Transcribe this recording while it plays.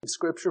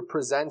Scripture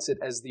presents it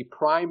as the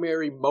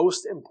primary,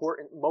 most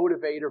important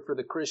motivator for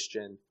the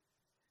Christian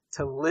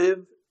to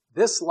live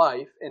this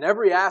life in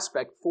every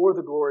aspect for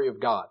the glory of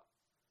God.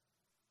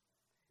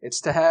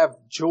 It's to have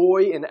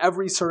joy in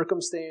every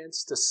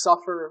circumstance, to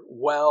suffer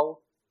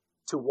well,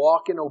 to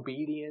walk in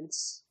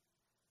obedience,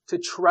 to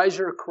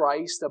treasure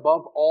Christ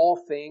above all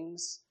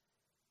things.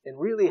 And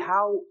really,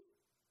 how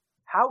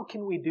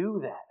can we do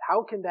that?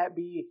 How can that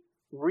be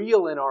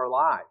real in our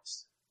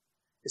lives?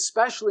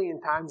 Especially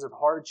in times of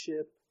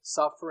hardship,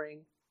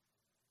 suffering.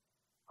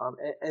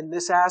 And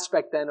this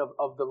aspect then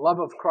of the love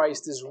of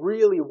Christ is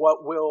really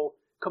what will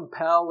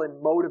compel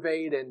and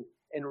motivate and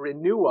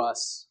renew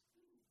us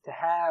to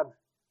have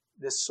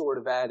this sort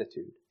of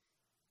attitude.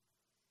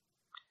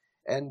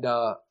 And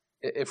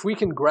if we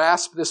can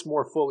grasp this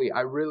more fully,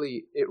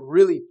 it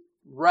really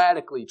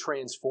radically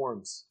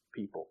transforms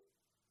people.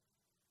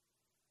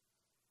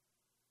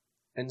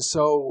 And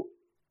so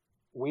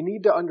we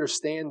need to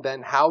understand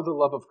then how the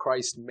love of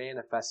Christ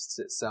manifests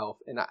itself.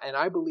 And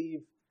I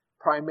believe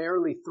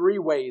primarily three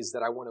ways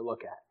that I want to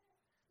look at.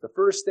 The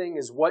first thing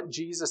is what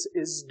Jesus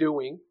is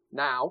doing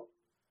now,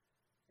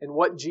 and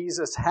what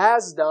Jesus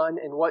has done,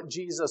 and what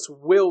Jesus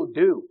will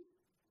do,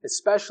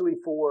 especially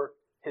for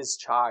His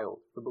child,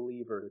 the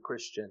believer, the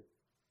Christian.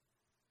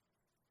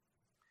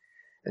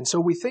 And so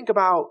we think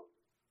about,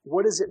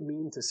 what does it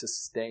mean to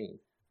sustain?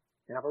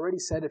 And I've already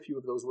said a few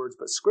of those words,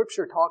 but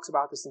Scripture talks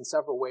about this in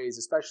several ways,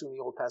 especially in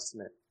the Old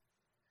Testament.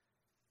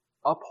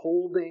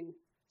 Upholding,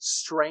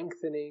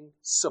 strengthening,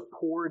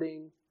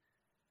 supporting.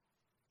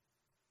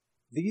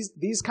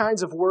 These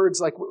kinds of words,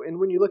 and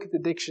when you look at the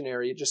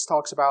dictionary, it just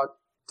talks about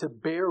to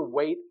bear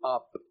weight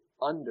up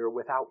under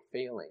without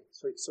failing.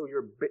 So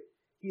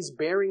he's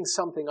bearing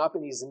something up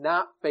and he's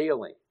not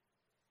failing.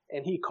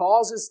 And he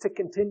causes to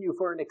continue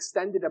for an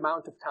extended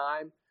amount of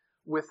time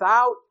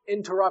without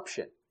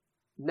interruption.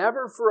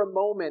 Never for a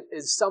moment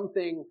is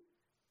something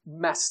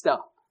messed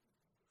up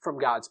from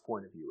God's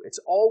point of view. It's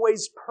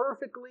always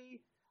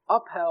perfectly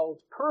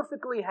upheld,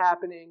 perfectly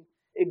happening,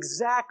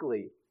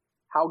 exactly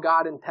how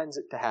God intends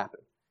it to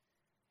happen.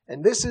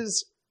 And this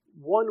is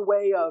one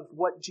way of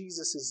what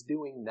Jesus is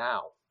doing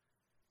now.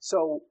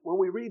 So when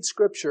we read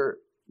Scripture,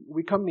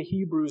 we come to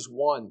Hebrews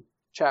 1,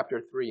 chapter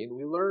 3, and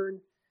we learn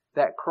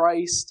that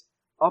Christ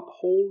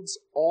upholds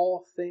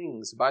all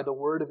things by the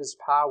word of His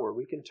power.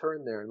 We can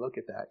turn there and look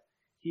at that.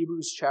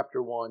 Hebrews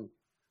chapter 1,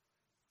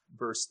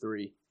 verse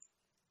 3.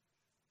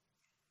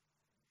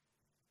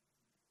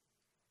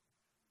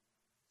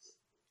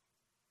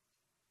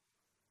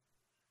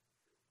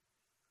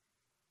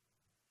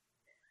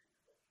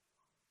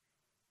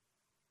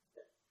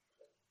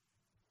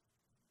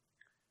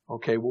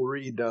 Okay, we'll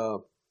read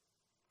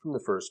from the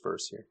first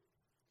verse here.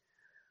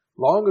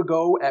 Long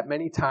ago, at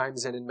many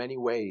times and in many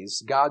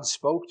ways, God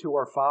spoke to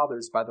our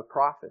fathers by the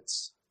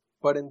prophets.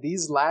 But in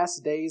these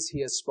last days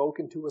He has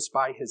spoken to us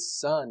by His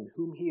Son,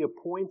 whom He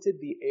appointed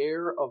the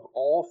heir of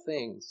all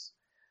things,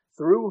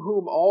 through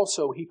whom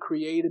also He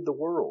created the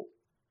world.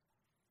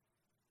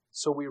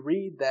 So we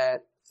read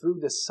that through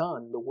the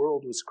Son the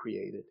world was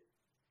created.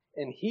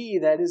 And He,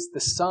 that is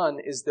the Son,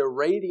 is the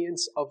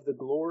radiance of the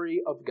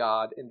glory of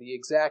God and the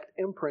exact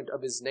imprint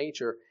of His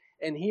nature.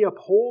 And He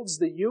upholds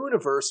the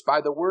universe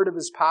by the word of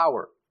His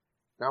power.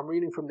 Now I'm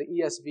reading from the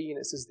ESV and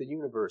it says the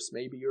universe.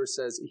 Maybe yours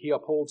says He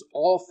upholds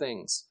all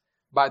things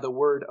by the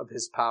word of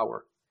His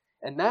power.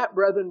 And that,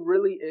 brethren,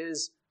 really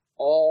is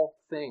all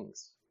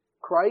things.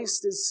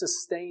 Christ is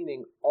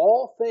sustaining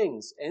all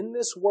things in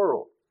this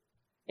world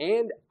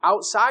and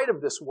outside of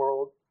this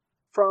world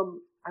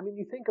from,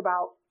 you think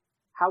about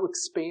how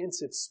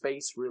expansive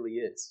space really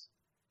is.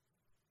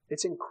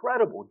 It's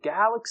incredible.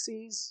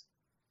 Galaxies,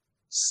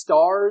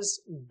 stars,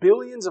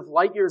 billions of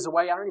light years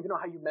away. I don't even know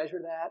how you measure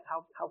that.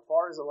 How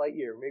far is a light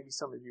year? Maybe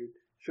some of you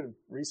should have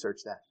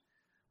researched that.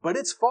 But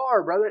it's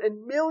far, brother,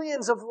 and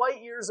millions of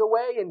light years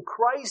away, and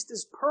Christ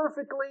is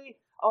perfectly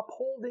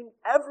upholding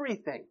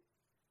everything.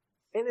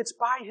 And it's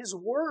by His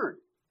word.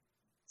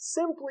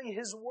 Simply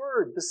His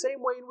word. The same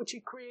way in which He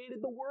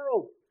created the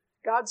world.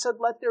 God said,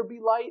 "Let there be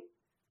light,"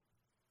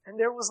 and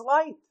there was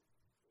light.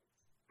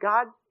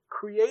 God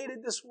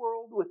created this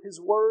world with His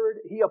word.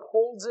 He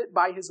upholds it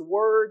by His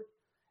word.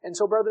 And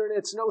so, brethren,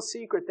 it's no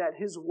secret that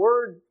His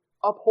word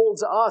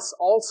upholds us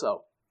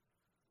also.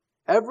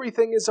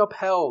 Everything is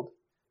upheld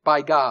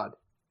by God.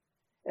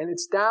 And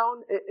it's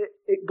down,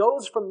 it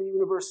goes from the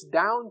universe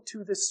down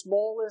to the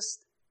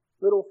smallest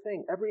little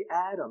thing. Every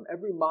atom,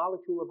 every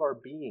molecule of our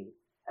being,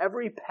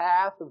 every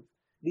path of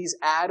these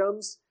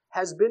atoms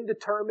has been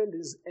determined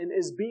and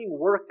is being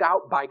worked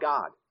out by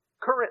God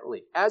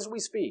currently, as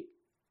we speak.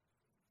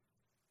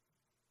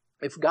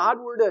 If God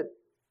were to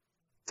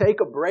take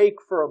a break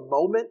for a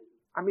moment,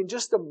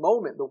 just a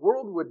moment, the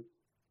world would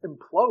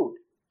implode.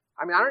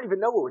 I don't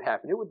even know what would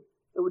happen.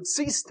 It would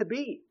cease to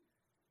be.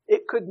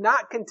 It could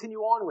not continue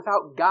on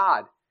without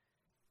God.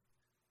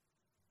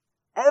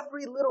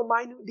 Every little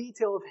minute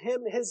detail of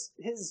Him,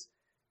 His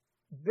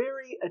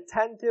very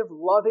attentive,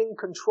 loving,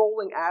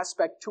 controlling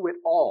aspect to it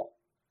all.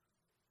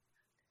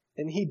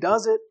 And He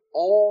does it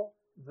all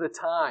the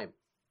time.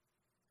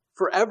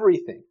 for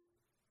everything.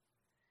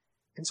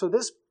 And so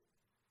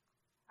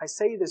I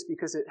say this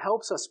because it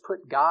helps us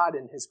put God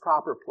in His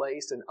proper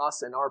place and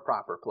us in our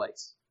proper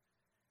place.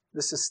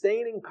 The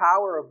sustaining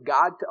power of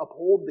God to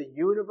uphold the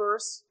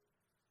universe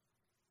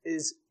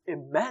is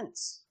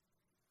immense.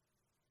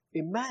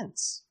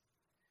 Immense.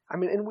 I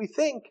mean, and we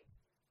think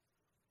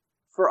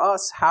for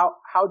us how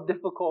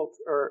difficult,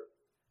 or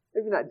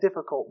maybe not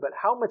difficult, but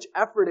how much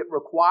effort it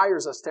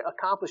requires us to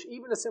accomplish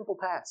even a simple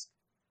task.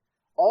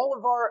 All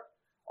of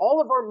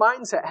our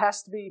mindset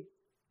has to be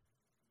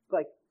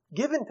like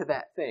given to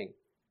that thing.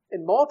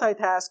 And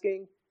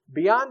multitasking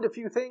beyond a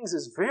few things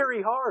is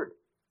very hard.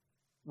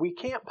 We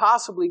can't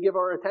possibly give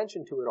our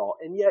attention to it all.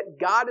 And yet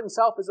God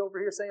Himself is over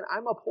here saying,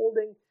 I'm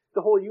upholding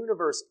the whole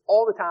universe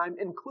all the time,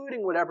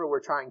 including whatever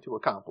we're trying to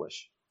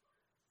accomplish.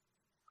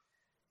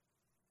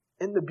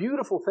 And the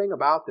beautiful thing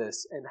about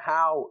this and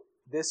how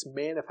this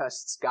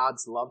manifests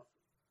God's love,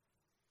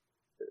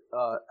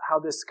 how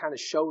this kind of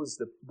shows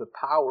the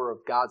power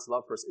of God's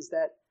love for us, is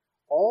that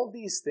all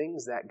these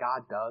things that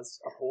God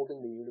does,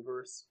 upholding the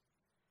universe,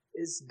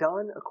 is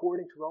done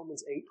according to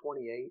Romans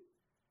 8:28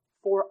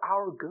 for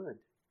our good,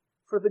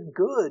 for the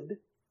good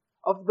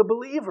of the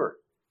believer.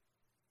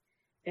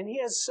 And He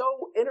has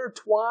so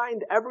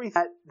intertwined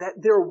everything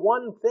that they're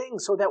one thing,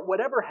 so that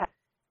whatever happens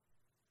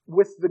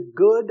with the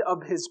good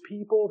of His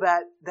people,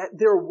 that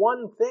they're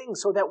one thing,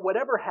 so that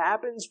whatever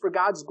happens for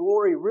God's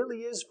glory really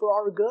is for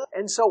our good.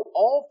 And so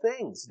all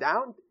things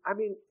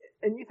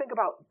and you think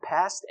about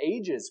past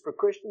ages for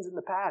Christians in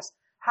the past,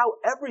 how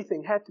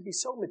everything had to be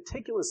so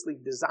meticulously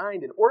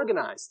designed and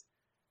organized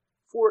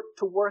for it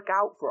to work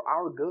out for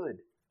our good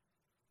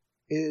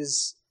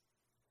is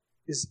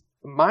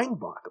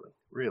mind-boggling,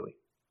 really.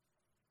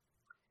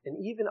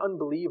 And even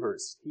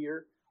unbelievers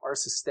here are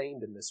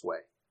sustained in this way.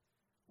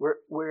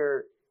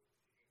 Where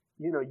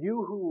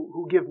you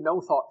who give no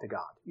thought to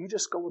God, you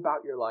just go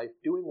about your life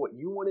doing what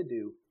you want to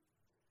do,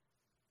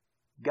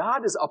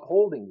 God is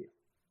upholding you.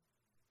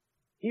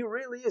 He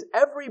really is.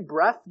 Every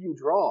breath you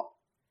draw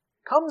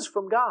comes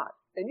from God.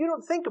 And you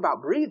don't think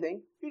about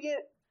breathing. You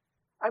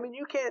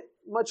can't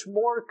much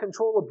more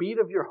control a beat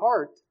of your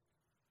heart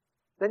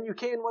than you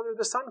can whether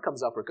the sun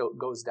comes up or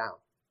goes down.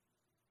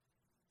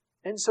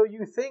 And so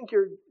you think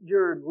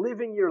you're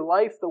living your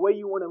life the way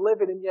you want to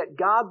live it, and yet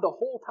God the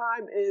whole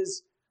time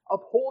is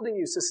upholding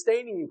you,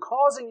 sustaining you,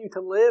 causing you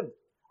to live,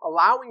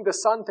 allowing the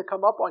sun to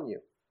come up on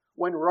you,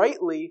 when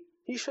rightly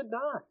He should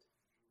not.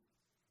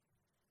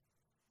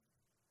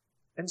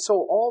 And so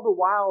all the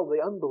while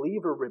the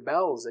unbeliever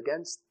rebels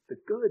against the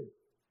good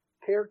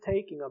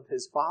caretaking of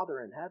his Father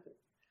in heaven.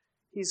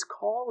 He's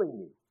calling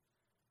you,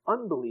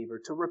 unbeliever,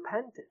 to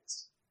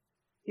repentance.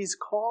 He's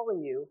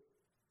calling you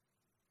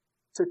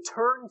to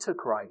turn to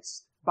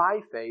Christ by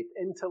faith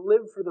and to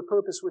live for the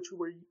purpose for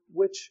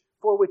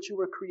which you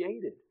were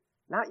created,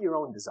 not your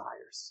own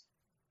desires.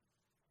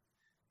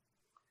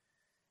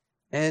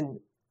 And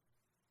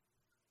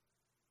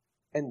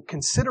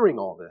considering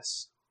all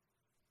this,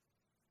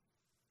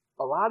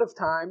 a lot of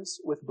times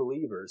with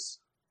believers,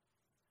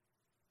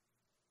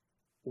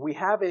 we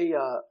have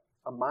a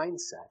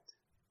mindset,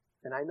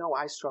 and I know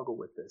I struggle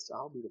with this,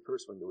 I'll be the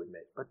first one to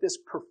admit, but this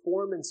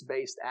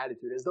performance-based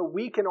attitude, as though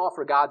we can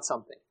offer God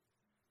something.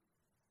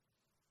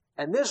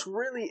 And this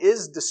really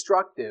is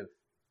destructive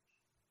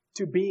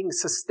to being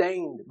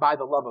sustained by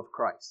the love of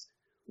Christ.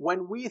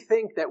 When we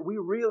think that we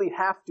really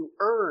have to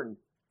earn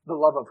the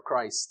love of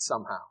Christ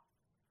somehow,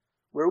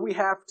 where we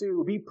have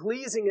to be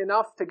pleasing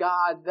enough to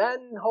God,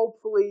 then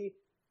hopefully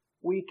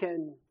we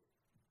can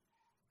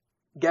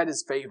get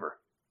His favor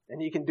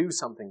and He can do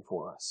something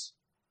for us.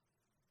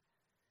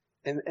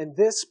 And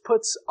this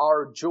puts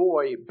our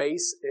joy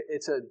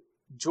it's a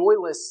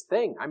joyless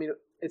thing. I mean,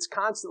 it's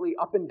constantly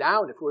up and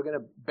down if we're going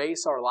to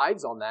base our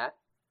lives on that.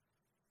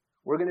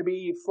 We're going to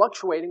be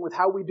fluctuating with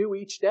how we do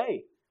each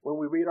day. When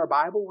we read our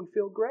Bible, we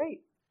feel great.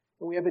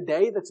 When we have a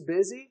day that's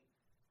busy,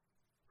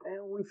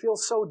 and we feel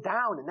so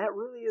down. And that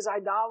really is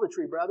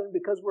idolatry, brethren,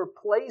 because we're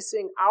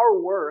placing our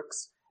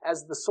works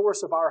as the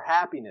source of our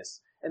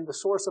happiness and the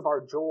source of our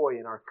joy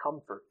and our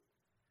comfort.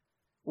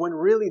 When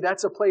really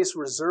that's a place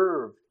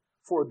reserved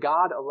for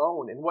God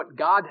alone and what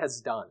God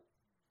has done.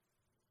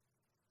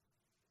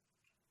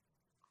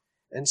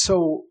 And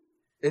so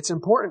it's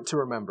important to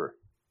remember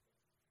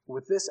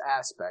with this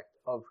aspect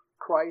of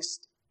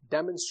Christ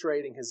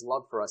demonstrating His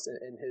love for us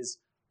and His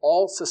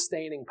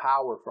all-sustaining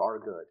power for our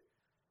good,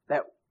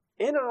 that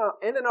in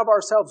and of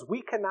ourselves,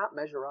 we cannot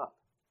measure up.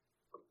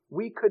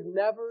 We could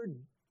never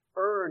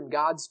earn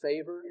God's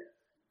favor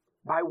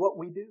by what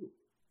we do.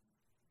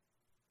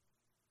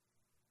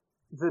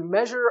 The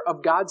measure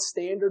of God's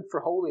standard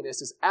for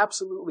holiness is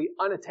absolutely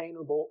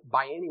unattainable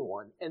by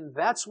anyone, and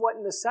that's what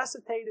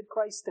necessitated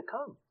Christ to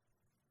come.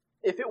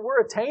 If it were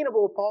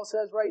attainable, Paul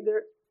says right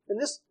there, then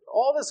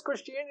all this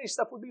Christianity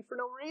stuff would be for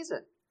no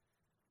reason.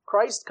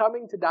 Christ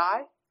coming to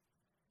die,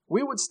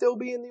 we would still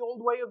be in the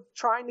old way of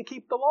trying to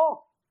keep the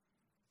law.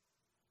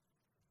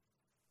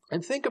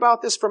 And think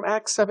about this from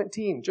Acts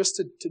 17, just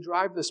to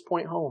drive this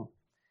point home.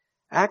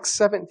 Acts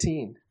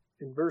 17,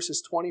 in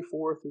verses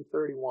 24 through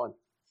 31.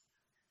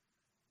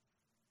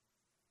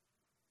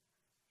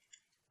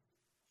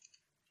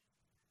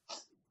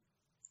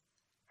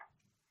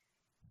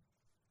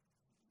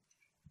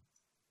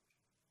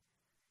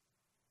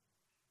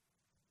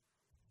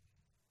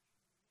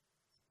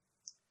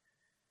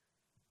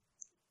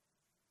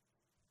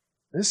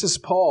 This is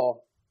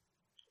Paul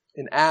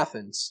in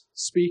Athens,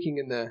 speaking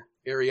in the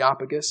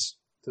Areopagus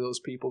to those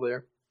people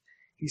there.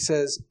 He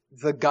says,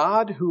 "The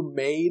God who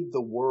made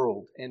the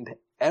world and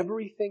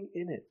everything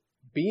in it,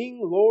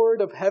 being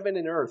Lord of heaven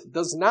and earth,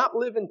 does not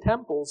live in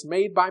temples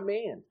made by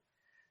man,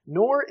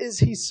 nor is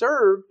he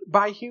served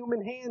by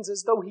human hands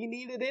as though he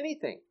needed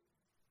anything."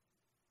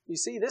 You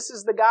see, this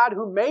is the God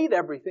who made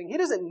everything. He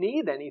doesn't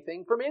need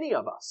anything from any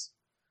of us,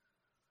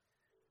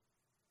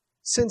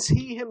 since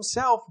he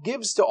himself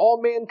gives to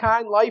all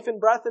mankind life and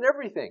breath and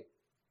everything.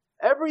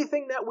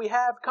 Everything that we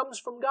have comes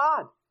from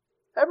God.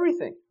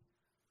 Everything.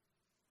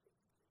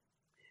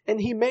 And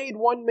he made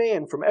one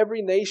man from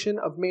every nation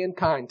of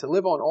mankind to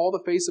live on all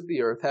the face of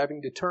the earth,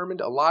 having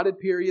determined allotted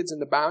periods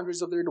and the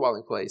boundaries of their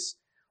dwelling place,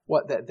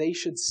 that they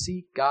should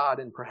seek God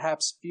and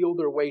perhaps feel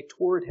their way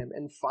toward him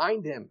and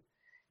find him.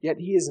 Yet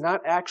he is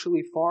not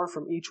actually far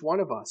from each one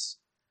of us.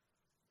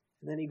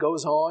 And then he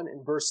goes on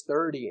in verse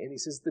 30, and he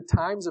says, "The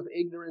times of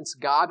ignorance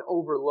God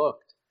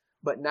overlooked,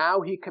 but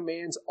now he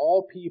commands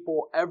all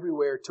people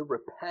everywhere to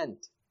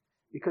repent,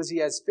 because he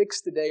has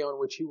fixed the day on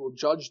which he will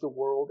judge the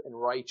world in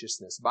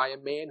righteousness by a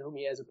man whom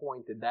he has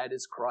appointed, that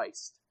is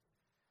Christ."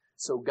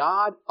 So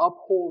God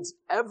upholds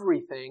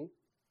everything.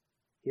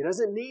 He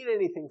doesn't need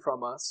anything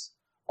from us.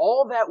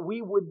 All that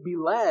we would be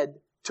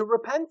led to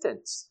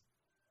repentance.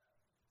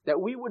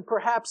 That we would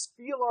perhaps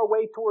feel our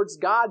way towards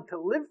God to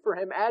live for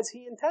him as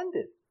he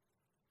intended.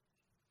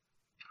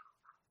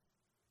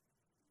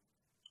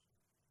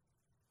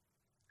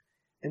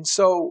 And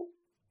so,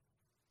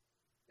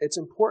 it's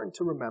important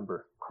to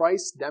remember,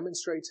 Christ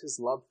demonstrates his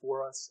love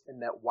for us in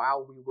that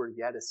while we were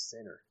yet a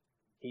sinner,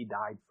 he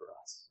died for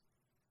us.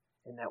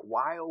 And that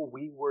while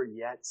we were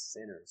yet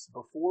sinners,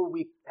 before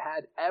we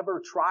had ever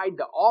tried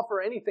to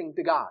offer anything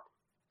to God,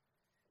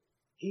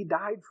 he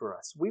died for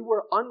us. We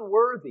were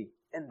unworthy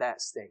in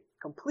that state,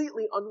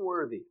 completely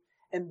unworthy.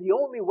 And the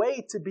only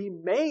way to be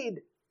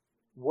made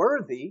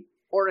worthy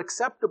or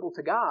acceptable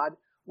to God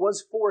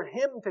was for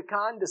him to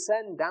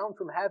condescend down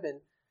from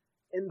heaven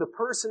in the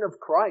person of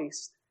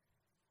Christ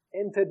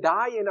and to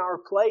die in our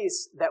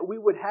place that we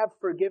would have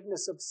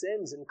forgiveness of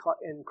sins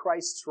in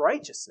Christ's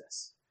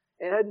righteousness.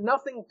 It had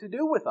nothing to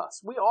do with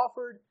us. We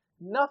offered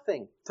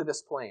nothing to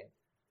this plan,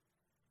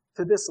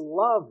 to this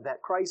love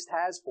that Christ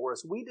has for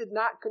us. We did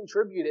not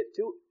contribute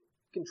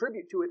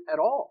to it at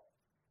all.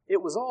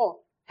 It was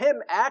all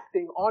him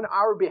acting on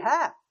our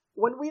behalf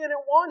when we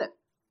didn't want it.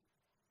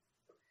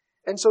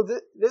 And so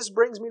this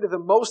brings me to the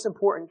most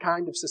important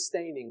kind of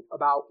sustaining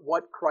about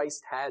what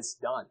Christ has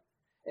done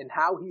and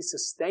how he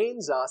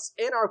sustains us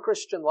in our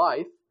Christian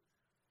life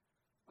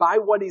by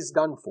what he's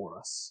done for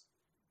us.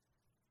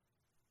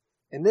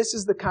 And this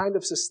is the kind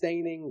of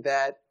sustaining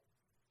that,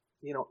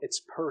 it's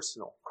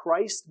personal.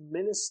 Christ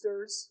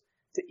ministers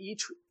to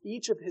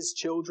each of his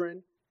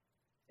children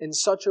in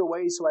such a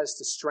way so as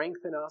to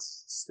strengthen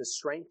us, to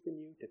strengthen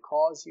you, to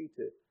cause you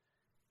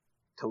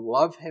to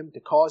love him, to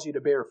cause you to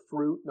bear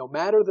fruit, no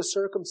matter the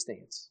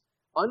circumstance.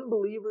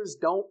 Unbelievers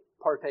don't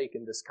partake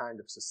in this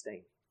kind of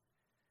sustaining.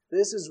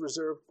 This is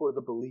reserved for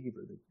the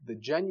believer, the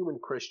genuine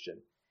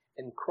Christian.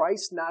 And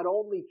Christ not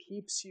only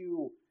keeps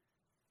you,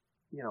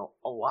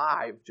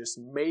 alive, just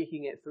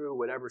making it through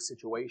whatever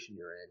situation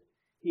you're in,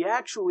 he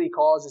actually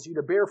causes you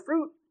to bear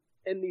fruit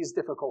in these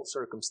difficult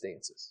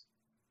circumstances.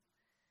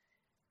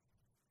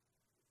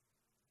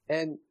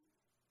 And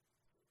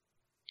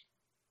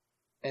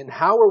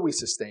how are we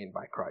sustained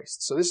by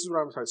Christ? So this is what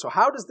I'm talking about. So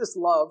how does this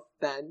love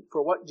then,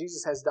 for what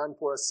Jesus has done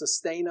for us,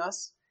 sustain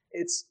us?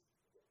 It's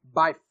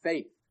by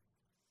faith.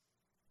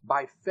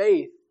 By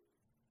faith,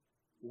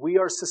 we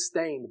are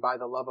sustained by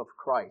the love of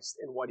Christ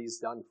and what he's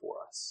done for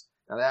us.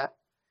 Now that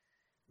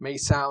may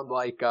sound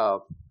like,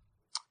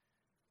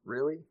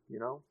 really?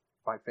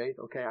 By faith?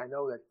 Okay, I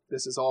know that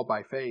this is all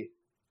by faith.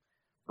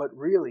 But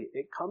really,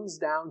 it comes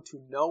down to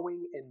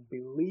knowing and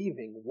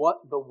believing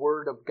what the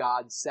Word of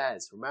God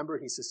says. Remember,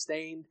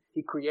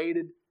 he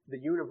created the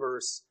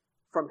universe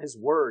from his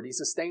Word. He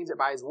sustains it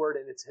by his Word,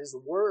 and it's his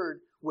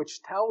Word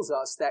which tells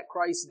us that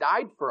Christ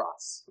died for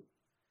us.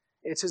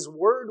 It's his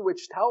Word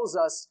which tells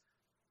us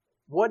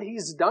what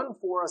he's done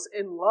for us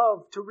in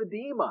love to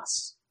redeem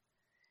us.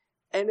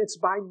 And it's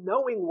by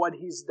knowing what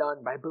he's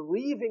done, by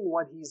believing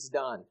what he's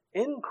done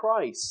in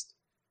Christ,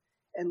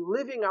 and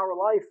living our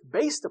life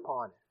based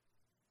upon it,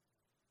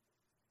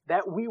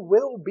 that we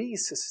will be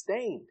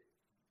sustained.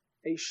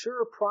 A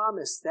sure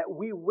promise that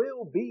we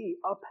will be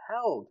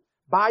upheld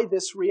by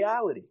this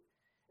reality.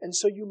 And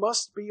so you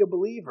must be a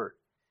believer.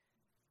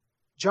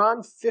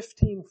 John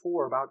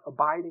 15:4 about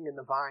abiding in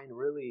the vine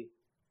really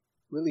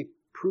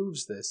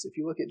proves this. If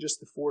you look at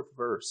just the 4th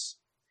verse,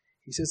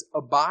 he says,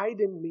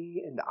 "Abide in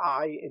me and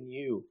I in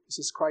you." This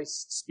is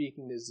Christ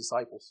speaking to his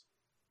disciples.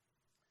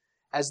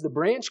 "As the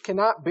branch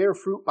cannot bear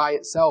fruit by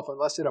itself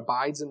unless it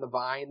abides in the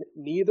vine,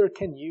 neither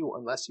can you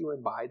unless you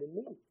abide in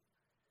me."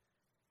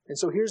 And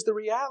so here's the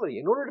reality.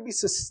 In order to be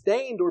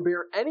sustained or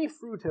bear any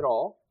fruit at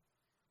all,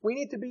 we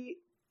need to be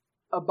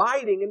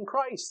abiding in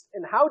Christ.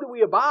 And how do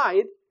we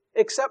abide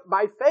except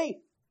by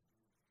faith?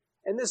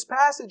 In this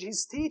passage,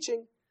 he's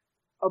teaching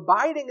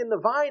Abiding in the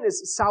vine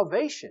is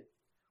salvation.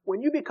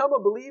 When you become a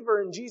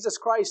believer in Jesus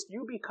Christ,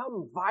 you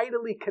become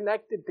vitally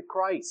connected to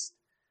Christ.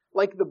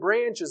 Like the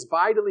branch is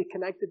vitally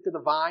connected to the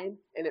vine,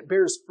 and it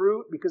bears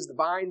fruit because the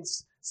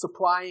vine's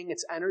supplying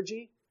its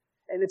energy.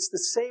 And it's the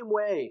same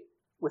way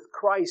with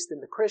Christ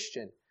and the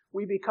Christian.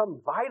 We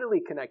become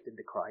vitally connected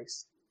to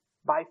Christ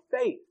by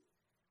faith.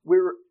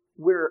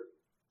 We're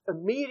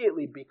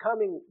immediately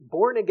becoming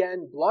born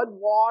again,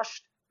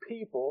 blood-washed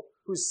people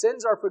whose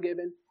sins are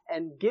forgiven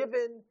and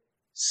given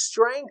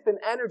strength and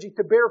energy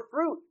to bear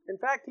fruit. In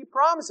fact, He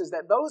promises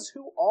that those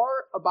who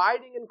are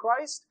abiding in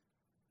Christ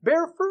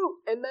bear fruit,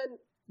 and then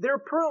they're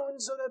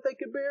pruned so that they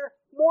could bear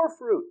more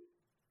fruit,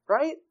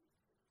 right?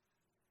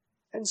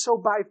 And so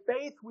by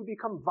faith, we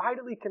become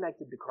vitally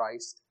connected to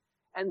Christ,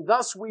 and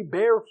thus we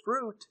bear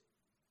fruit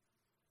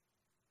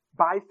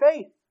by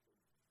faith,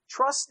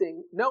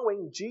 trusting,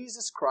 knowing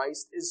Jesus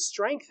Christ is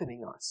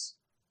strengthening us.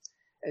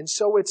 And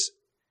so it's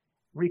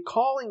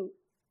recalling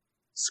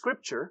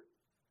Scripture,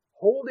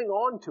 holding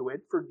on to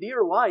it for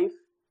dear life,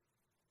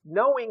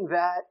 knowing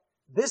that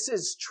this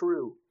is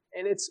true.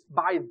 And it's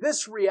by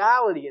this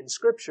reality in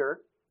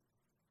Scripture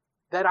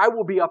that I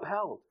will be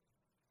upheld,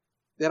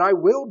 that I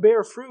will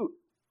bear fruit.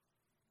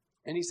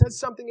 And he says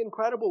something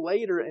incredible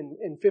later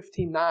in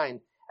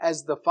 15:9.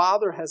 As the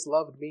Father has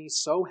loved me,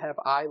 so have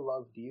I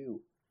loved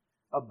you.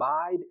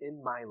 Abide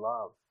in my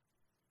love.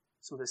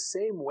 So the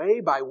same way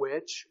by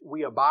which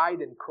we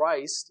abide in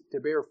Christ to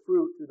bear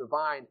fruit through the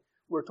vine,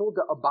 we're told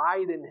to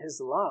abide in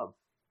His love.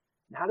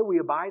 And how do we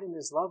abide in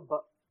His love?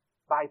 But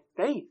by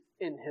faith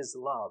in His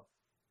love,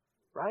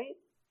 right?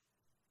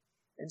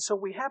 And so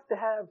we have to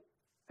have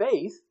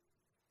faith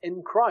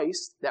in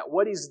Christ, that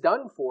what He's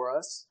done for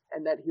us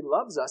and that He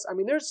loves us. I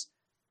mean,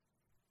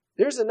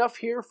 there's enough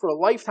here for a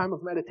lifetime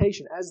of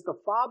meditation. As the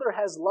Father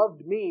has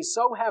loved me,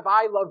 so have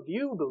I loved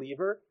you,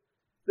 believer.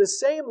 The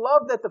same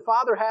love that the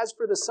Father has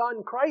for the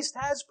Son, Christ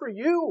has for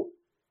you.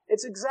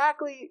 It's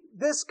exactly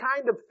this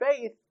kind of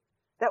faith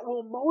that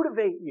will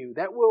motivate you,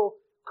 that will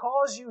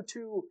cause you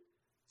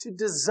to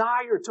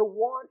desire, to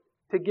want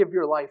to give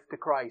your life to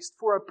Christ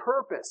for a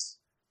purpose.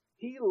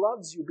 He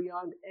loves you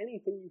beyond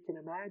anything you can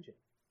imagine.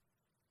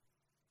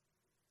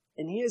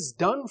 And He has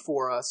done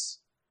for us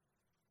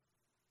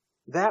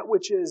that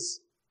which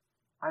is,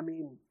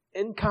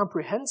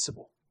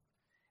 incomprehensible.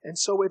 And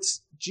so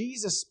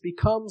Jesus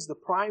becomes the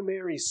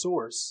primary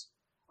source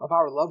of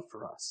our love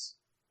for us.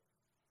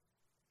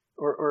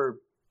 Or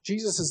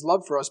Jesus'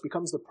 love for us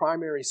becomes the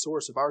primary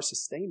source of our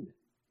sustainment.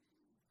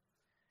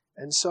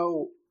 And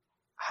so,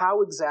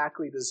 how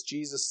exactly does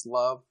Jesus'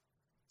 love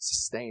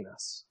sustain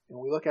us? And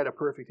we look at a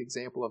perfect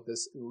example of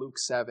this in Luke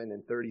 7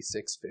 and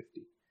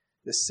 36:50.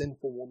 The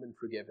sinful woman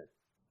forgiven.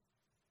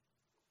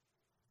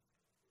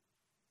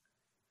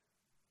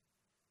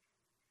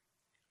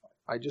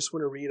 I just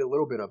want to read a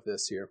little bit of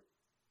this here.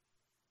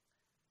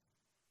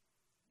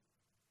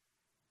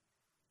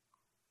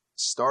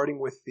 Starting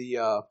with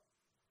now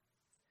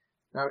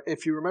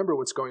if you remember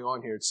what's going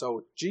on here,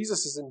 so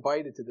Jesus is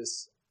invited to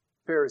this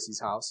Pharisee's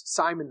house,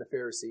 Simon the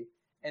Pharisee,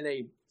 and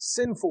a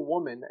sinful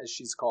woman, as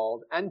she's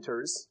called,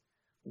 enters,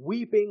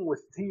 weeping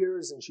with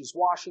tears, and she's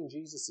washing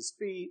Jesus'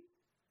 feet,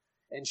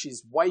 and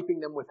she's wiping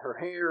them with her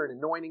hair and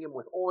anointing him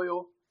with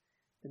oil.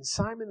 And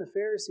Simon the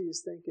Pharisee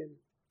is thinking,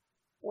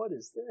 what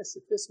is this?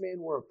 If this man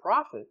were a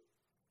prophet,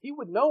 he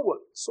would know what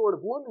sort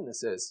of woman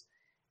this is.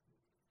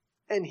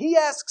 And he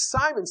asks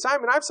Simon,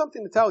 Simon, I have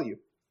something to tell you.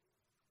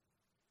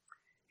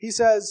 He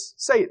says,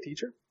 say it,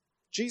 teacher.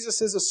 Jesus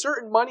says, a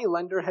certain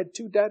moneylender had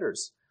 2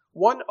 debtors.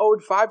 One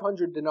owed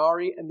 500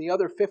 denarii and the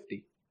other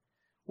 50.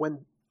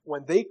 When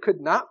they could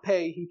not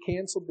pay, he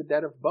canceled the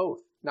debt of both.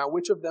 Now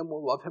which of them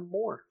will love him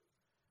more?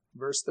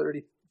 Verse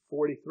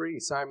 43,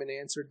 Simon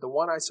answered, the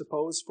one, I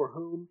suppose, for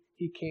whom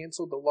he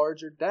canceled the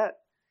larger debt.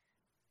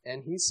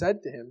 And he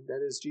said to him,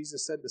 that is,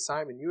 Jesus said to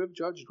Simon, you have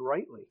judged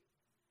rightly.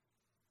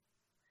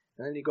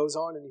 And then he goes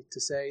on to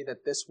say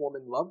that this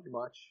woman loved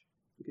much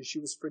because she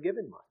was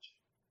forgiven much.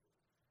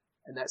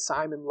 And that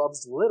Simon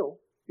loves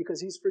little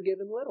because he's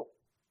forgiven little.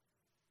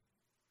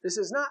 This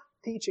is not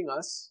teaching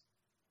us,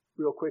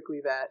 real quickly,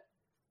 that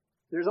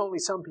there's only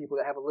some people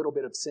that have a little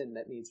bit of sin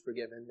that needs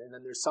forgiven, and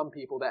then there's some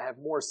people that have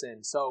more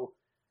sin. So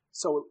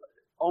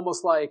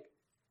almost like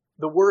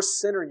the worse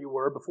sinner you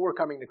were before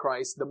coming to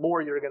Christ, the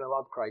more you're going to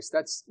love Christ.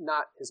 That's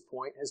not his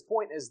point. His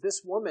point is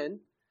this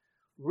woman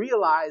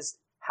realized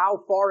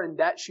how far in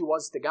debt she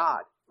was to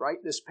God, right?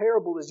 This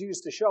parable is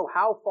used to show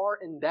how far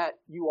in debt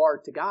you are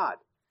to God.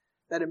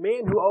 That a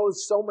man who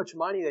owes so much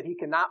money that he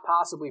cannot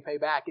possibly pay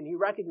back, and he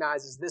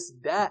recognizes this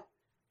debt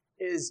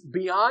is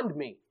beyond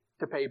me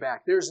to pay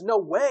back. There's no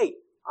way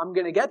I'm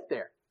going to get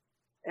there.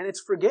 And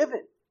it's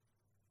forgiven.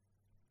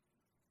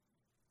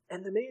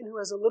 And the man who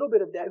has a little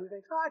bit of debt, who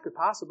thinks, I could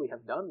possibly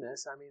have done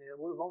this. I mean, it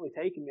would have only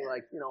taken me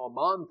a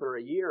month or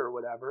a year or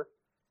whatever,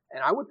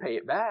 and I would pay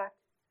it back.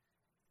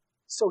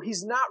 So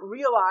he's not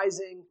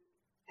realizing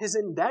his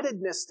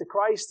indebtedness to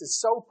Christ is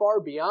so far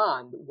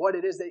beyond what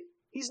it is that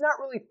He's not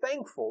really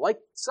thankful. Like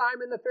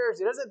Simon the Pharisee,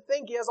 he doesn't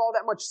think he has all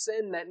that much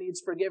sin that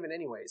needs forgiven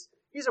anyways.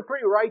 He's a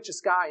pretty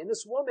righteous guy. And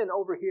this woman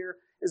over here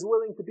is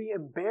willing to be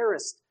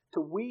embarrassed,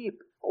 to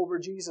weep over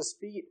Jesus'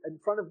 feet in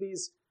front of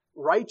these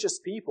righteous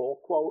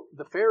people, quote,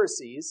 the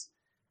Pharisees.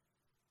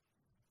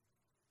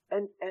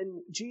 And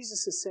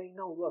Jesus is saying,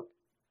 no, look,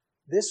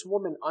 this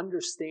woman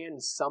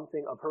understands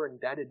something of her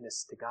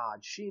indebtedness to God.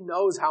 She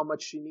knows how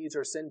much she needs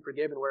her sin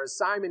forgiven, whereas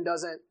Simon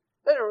doesn't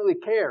really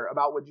care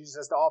about what Jesus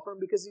has to offer him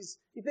because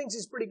he thinks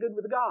he's pretty good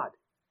with God.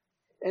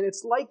 And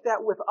it's like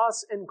that with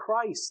us in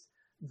Christ.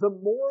 The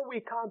more we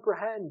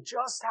comprehend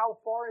just how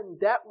far in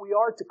debt we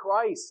are to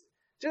Christ,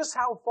 just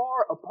how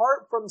far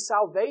apart from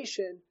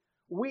salvation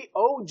we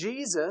owe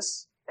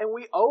Jesus and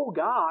we owe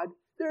God,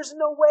 there's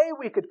no way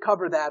we could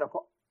cover that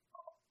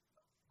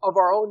of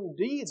our own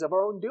deeds, of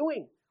our own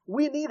doing.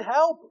 We need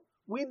help.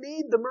 We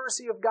need the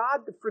mercy of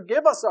God to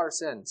forgive us our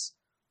sins.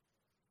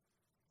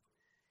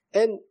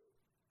 And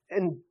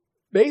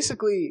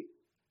basically,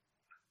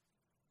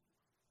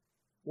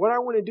 what I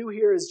want to do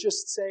here is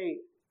just say,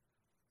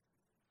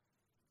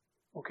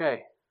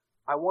 okay,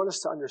 I want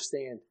us to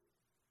understand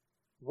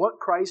what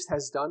Christ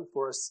has done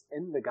for us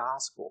in the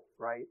gospel,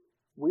 right?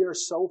 We are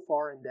so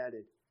far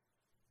indebted.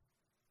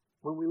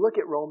 When we look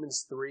at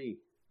Romans 3,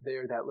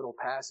 there, that little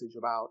passage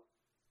about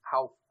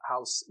how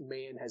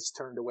man has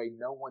turned away.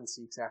 No one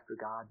seeks after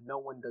God. No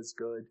one does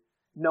good.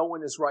 No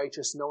one is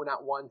righteous. No,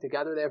 not one.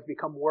 Together they have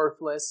become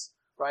worthless,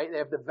 right? They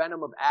have the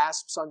venom of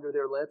asps under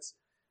their lips.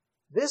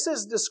 This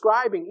is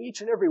describing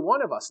each and every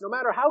one of us. No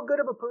matter how good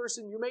of a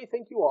person you may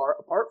think you are,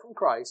 apart from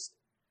Christ,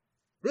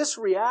 this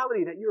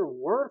reality that you're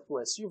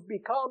worthless, you've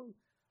become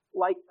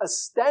like a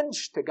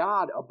stench to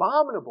God,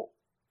 abominable.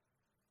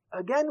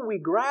 Again, we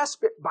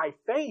grasp it by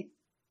faith.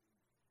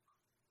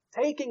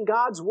 Taking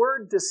God's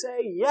word to say,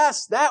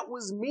 yes, that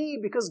was me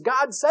because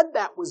God said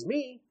that was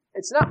me.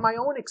 It's not my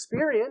own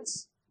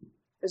experience.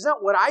 It's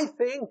not what I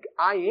think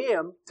I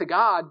am to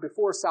God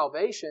before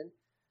salvation.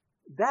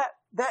 That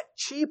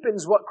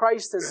cheapens what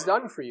Christ has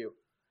done for you.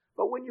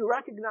 But when you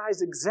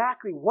recognize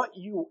exactly what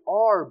you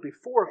are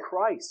before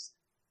Christ,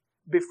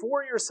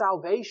 before your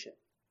salvation,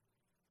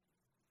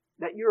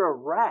 that you're a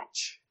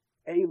wretch,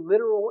 a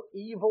literal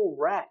evil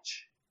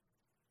wretch,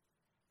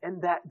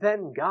 and that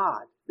then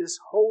God, this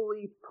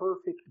holy,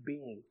 perfect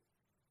being,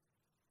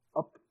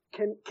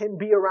 can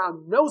be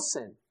around no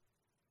sin.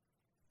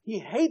 He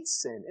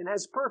hates sin and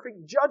has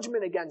perfect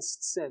judgment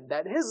against sin.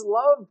 That His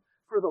love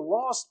for the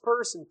lost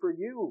person, for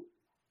you,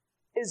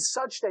 is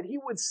such that He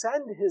would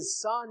send His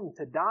Son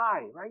to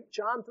die, right?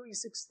 John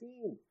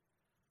 3:16.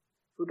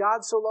 For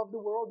God so loved the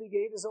world, He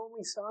gave His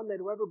only Son, that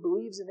whoever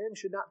believes in Him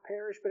should not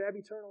perish but have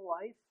eternal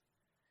life.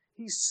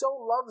 He so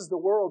loves the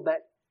world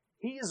that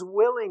He is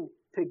willing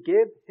to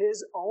give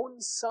His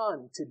own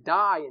Son to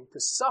die and to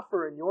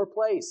suffer in your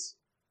place.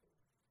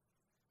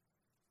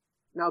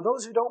 Now,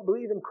 those who don't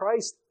believe in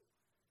Christ,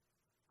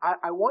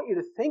 I want you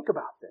to think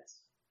about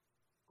this.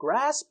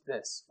 Grasp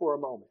this for a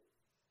moment.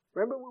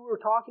 Remember we were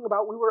talking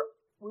about we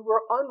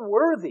were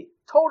unworthy,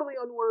 totally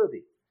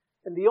unworthy.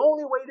 And the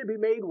only way to be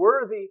made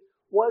worthy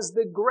was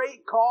the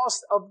great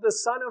cost of the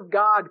Son of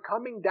God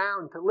coming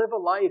down to live a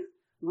life,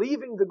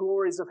 leaving the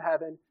glories of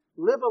heaven,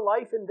 live a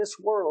life in this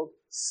world,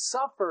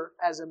 suffer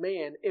as a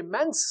man,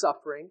 immense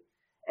suffering,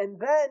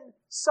 and then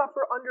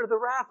suffer under the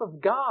wrath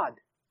of God.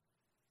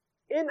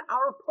 In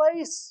our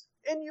place,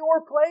 in your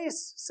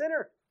place,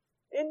 sinner,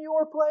 in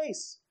your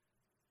place.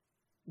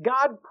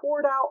 God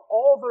poured out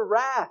all the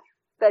wrath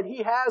that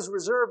He has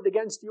reserved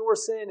against your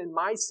sin and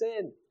my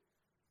sin.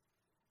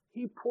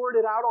 He poured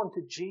it out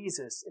onto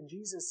Jesus, and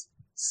Jesus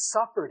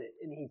suffered it,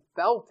 and He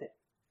felt it.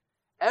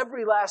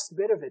 Every last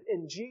bit of it.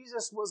 And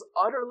Jesus was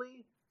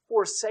utterly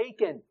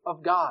forsaken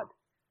of God.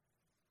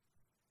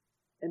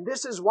 And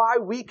this is why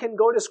we can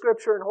go to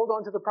Scripture and hold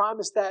on to the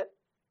promise that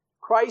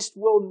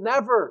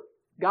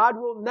God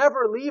will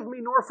never leave me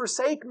nor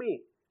forsake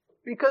me,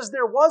 because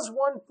there was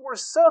one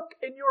forsook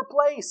in your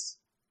place.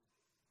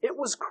 It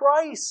was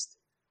Christ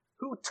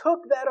who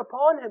took that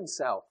upon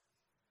Himself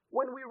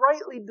when we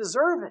rightly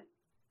deserve it.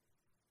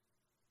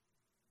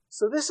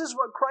 So this is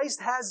what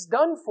Christ has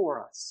done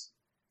for us.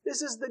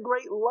 This is the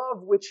great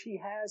love which He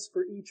has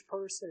for each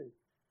person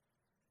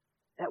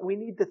that we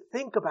need to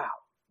think about.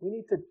 We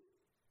need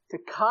to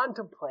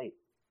contemplate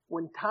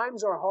when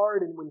times are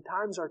hard and when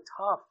times are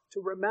tough,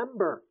 to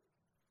remember,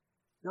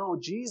 no,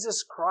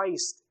 Jesus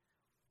Christ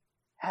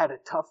had a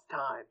tough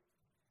time.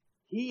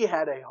 He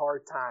had a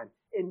hard time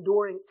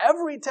enduring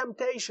every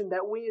temptation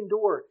that we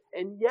endure,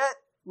 and yet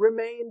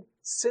remained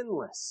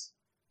sinless.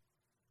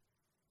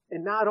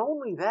 And not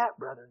only that,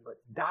 brethren, but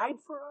died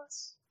for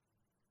us,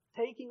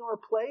 taking our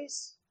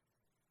place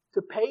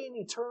to pay an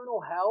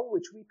eternal hell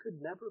which we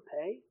could never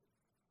pay.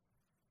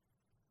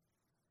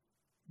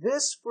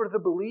 This, for the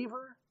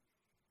believer,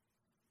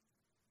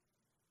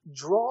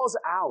 draws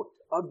out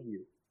of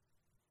you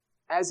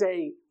as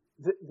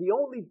the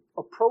only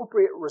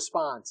appropriate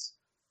response,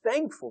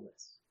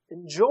 thankfulness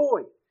and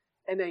joy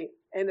and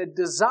a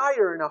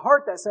desire and a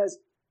heart that says,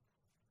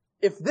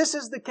 if this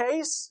is the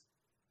case,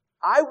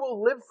 I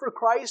will live for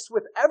Christ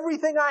with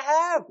everything I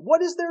have.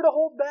 What is there to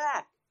hold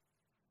back?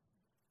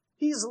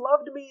 He's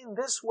loved me in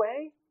this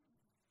way.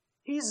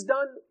 He's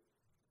done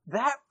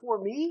that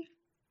for me,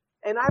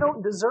 and I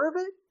don't deserve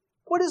it.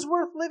 What is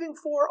worth living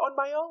for on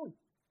my own?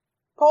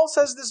 Paul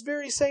says this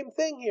very same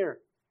thing here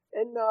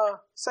in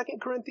 2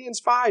 Corinthians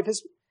 5.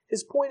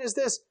 His point is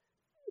this: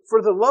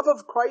 for the love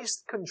of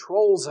Christ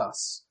controls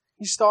us.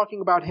 He's talking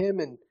about him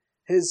and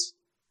his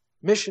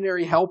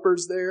missionary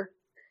helpers there.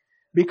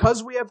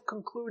 Because we have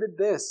concluded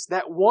this,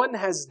 that one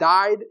has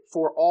died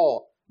for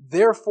all,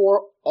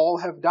 therefore all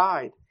have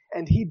died.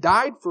 And he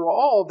died for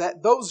all,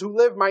 that those who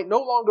live might no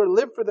longer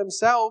live for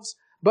themselves,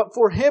 but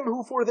for him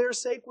who for their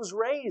sake was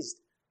raised.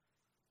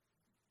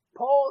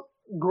 Paul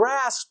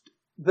grasped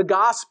the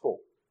gospel,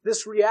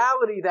 this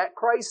reality that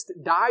Christ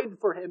died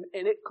for him,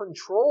 and it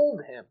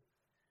controlled him.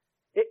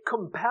 It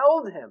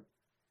compelled him.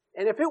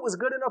 And if it was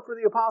good enough for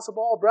the Apostle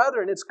Paul,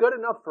 brethren, it's good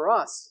enough for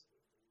us.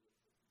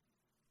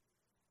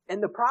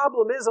 And the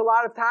problem is, a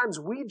lot of times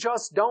we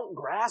just don't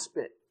grasp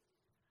it.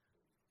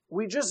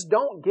 We just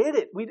don't get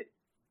it.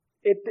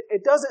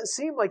 It doesn't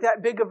seem like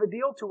that big of a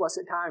deal to us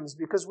at times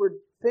because we're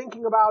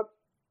thinking about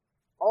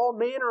all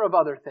manner of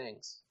other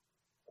things.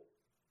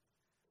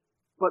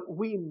 But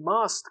we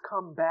must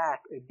come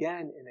back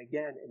again and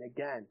again and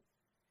again.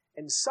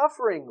 And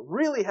suffering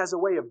really has a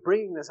way of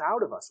bringing this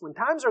out of us. When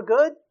times are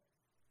good,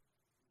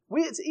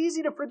 it's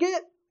easy to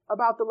forget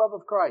about the love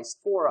of Christ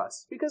for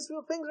us because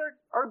things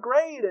are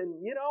great and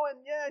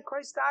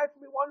Christ died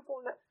for me,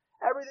 wonderful, and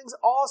everything's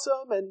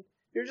awesome and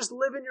you're just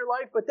living your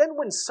life. But then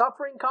when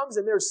suffering comes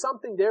and there's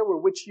something there where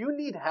which you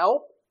need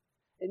help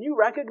and you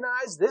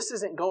recognize this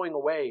isn't going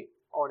away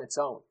on its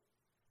own.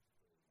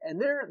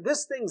 And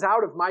this thing's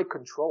out of my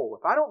control.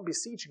 If I don't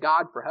beseech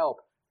God for help,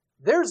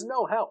 there's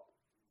no help.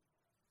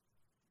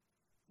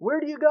 Where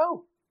do you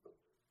go?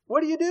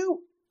 What do you do?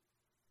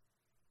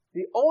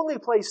 The only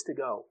place to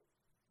go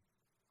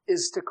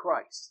is to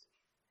Christ.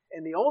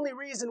 And the only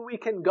reason we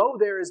can go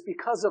there is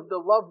because of the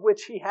love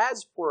which He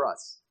has for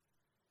us.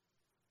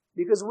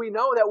 Because we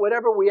know that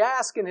whatever we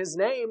ask in His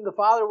name, the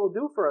Father will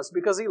do for us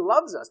because He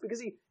loves us,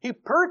 because He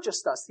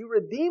purchased us, He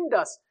redeemed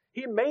us,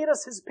 He made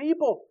us His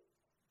people.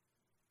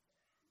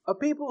 A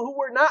people who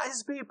were not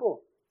His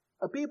people,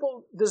 a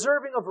people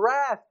deserving of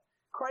wrath.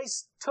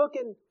 Christ took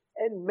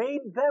and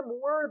made them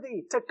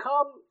worthy to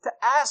come to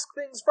ask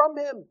things from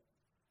Him.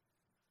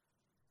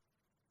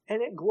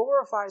 And it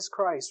glorifies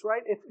Christ,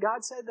 right? If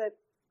God said that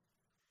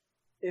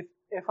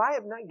if I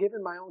have not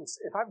given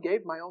if I've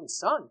gave my own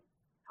Son,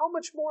 how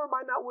much more am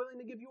I not willing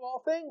to give you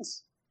all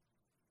things?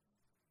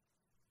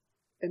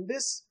 And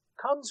this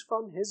comes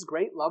from His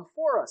great love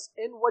for us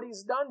in what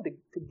He's done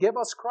to give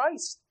us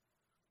Christ.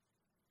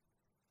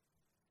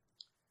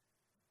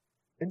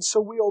 And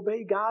so we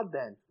obey God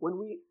then when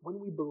we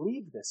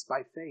believe this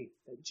by faith,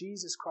 that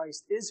Jesus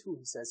Christ is who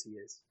He says He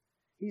is.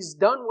 He's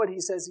done what He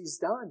says He's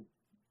done.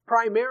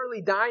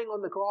 Primarily dying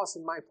on the cross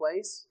in my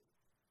place.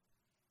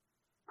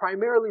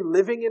 Primarily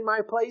living in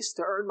my place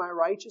to earn my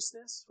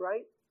righteousness,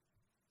 right?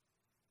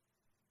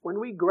 When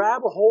we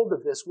grab a hold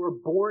of this, we're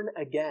born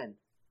again.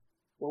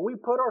 When we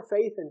put our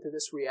faith into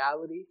this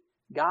reality,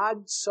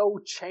 God so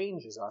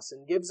changes us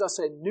and gives us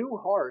a new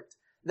heart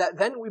that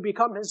then we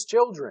become His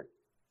children.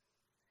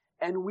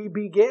 And we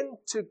begin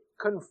to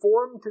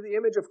conform to the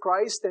image of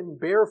Christ and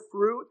bear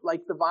fruit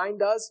like the vine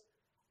does.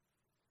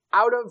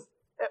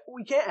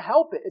 We can't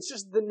help it. It's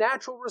just the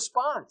natural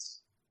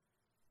response.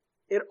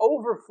 It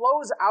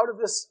overflows out of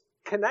this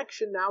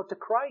connection now to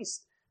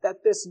Christ,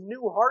 that this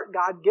new heart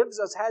God gives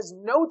us has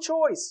no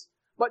choice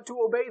but to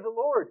obey the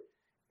Lord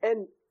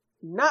and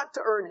not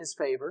to earn His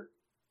favor,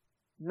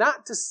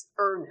 not to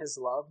earn His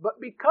love, but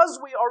because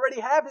we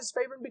already have His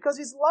favor and because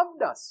He's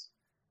loved us.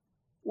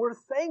 We're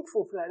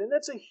thankful for that. And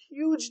that's a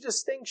huge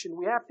distinction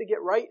we have to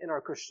get right in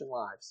our Christian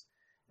lives.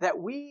 That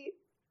we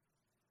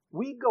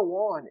go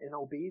on in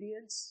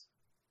obedience.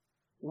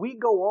 We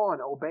go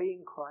on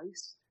obeying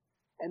Christ.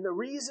 And the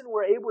reason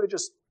we're able to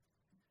just,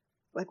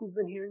 like we've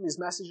been hearing these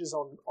messages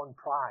on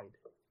pride.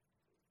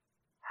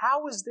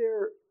 How is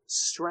there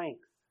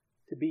strength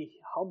to be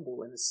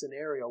humble in a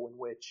scenario in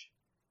which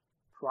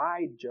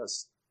pride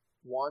just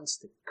wants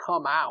to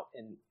come out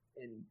and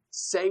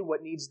say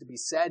what needs to be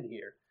said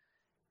here?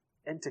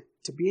 And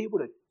to be able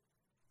to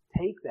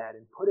take that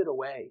and put it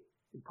away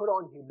and put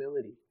on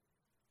humility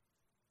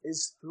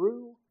is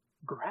through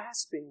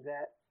grasping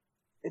that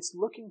it's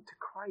looking to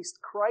Christ.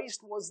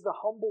 Christ was the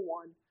humble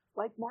one,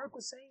 like Mark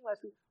was saying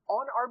last week,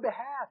 on our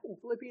behalf in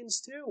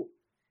Philippians 2.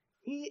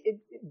 It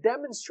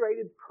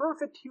demonstrated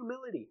perfect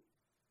humility.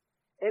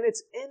 And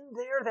it's in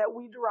there that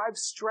we derive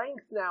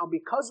strength now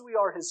because we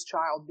are His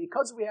child,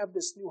 because we have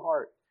this new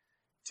heart,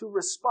 to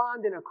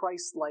respond in a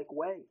Christ-like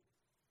way.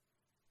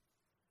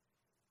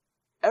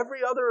 Every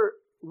other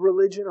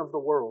religion of the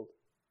world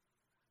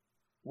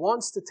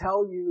wants to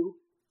tell you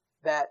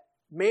that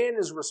man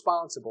is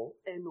responsible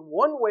in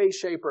one way,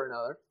 shape, or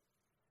another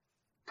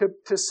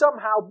to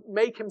somehow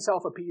make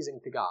himself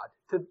appeasing to God,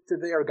 to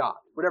their God,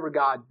 whatever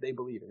God they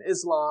believe in.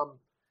 Islam,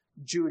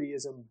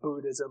 Judaism,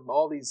 Buddhism,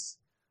 all these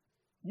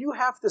you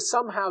have to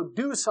somehow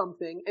do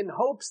something in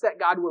hopes that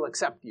God will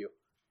accept you.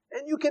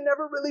 And you can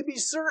never really be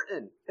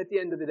certain at the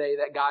end of the day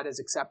that God has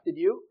accepted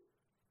you.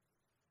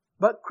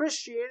 But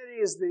Christianity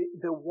is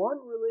the one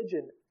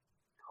religion,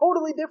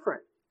 totally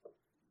different,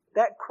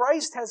 that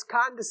Christ has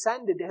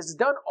condescended, has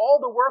done all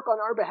the work on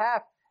our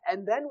behalf,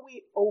 and then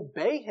we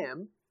obey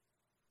Him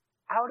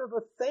out of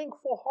a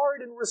thankful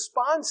heart in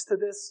response to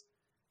this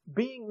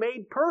being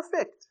made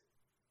perfect,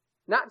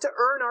 not to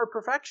earn our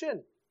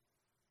perfection.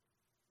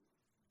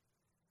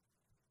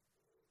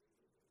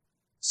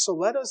 So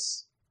let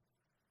us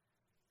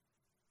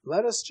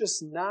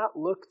just not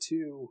look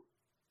to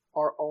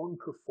our own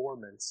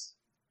performance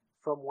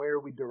from where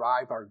we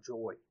derive our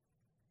joy.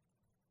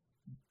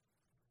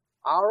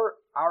 Our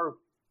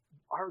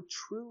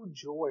true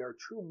joy, our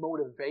true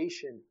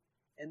motivation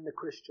in the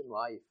Christian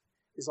life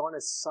is on a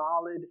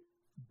solid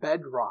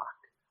bedrock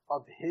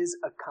of His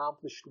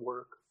accomplished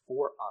work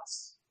for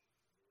us.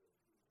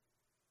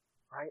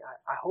 Right?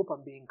 I hope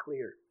I'm being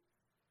clear.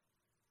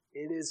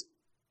 It is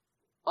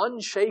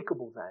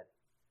unshakable then.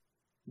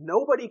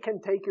 Nobody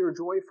can take your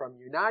joy from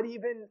you, not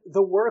even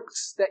the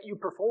works that you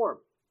perform.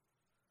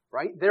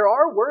 Right? There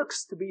are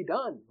works to be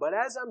done, but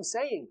as I'm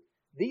saying,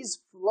 these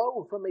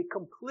flow from a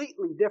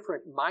completely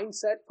different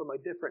mindset, from a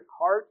different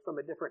heart, from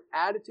a different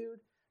attitude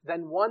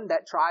than one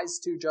that tries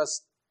to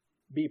just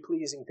be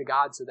pleasing to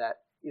God so that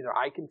either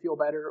I can feel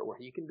better or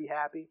He can be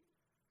happy.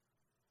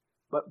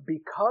 But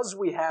because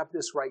we have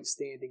this right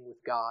standing with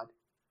God,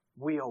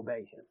 we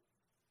obey Him.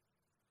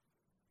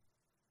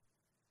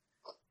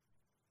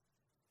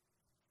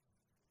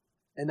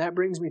 And that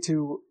brings me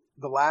to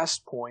the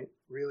last point,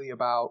 really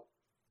about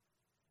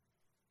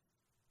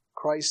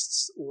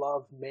Christ's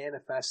love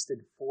manifested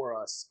for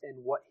us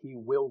and what He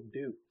will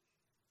do.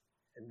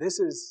 And this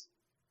is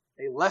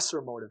a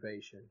lesser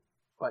motivation,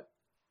 but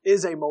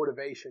is a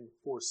motivation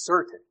for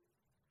certain.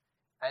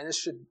 And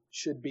this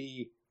should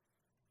be,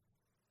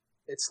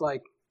 it's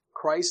like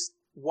Christ,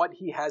 what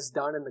He has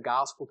done in the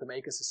gospel to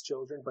make us His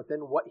children, but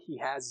then what He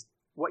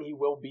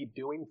will be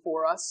doing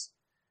for us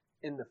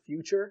in the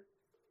future,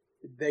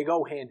 they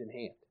go hand in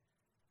hand.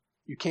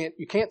 You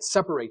can't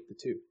separate the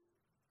two.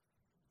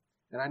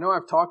 And I know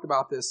I've talked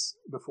about this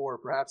before,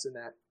 perhaps in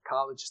that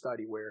college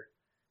study where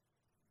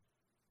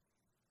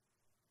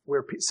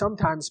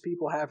sometimes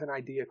people have an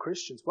idea,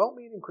 Christians,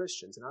 well-meaning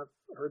Christians, and I've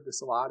heard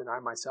this a lot, and I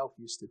myself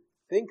used to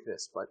think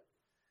this, but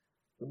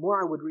the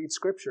more I would read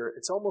Scripture,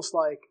 it's almost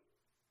like,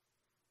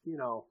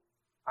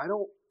 I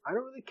don't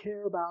really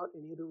care about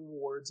any of the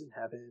rewards in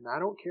heaven. I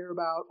don't care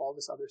about all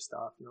this other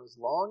stuff. As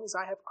long as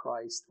I have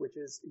Christ, which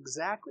is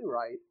exactly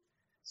right.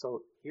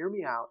 So hear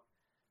me out.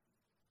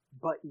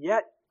 But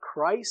yet,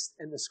 Christ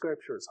and the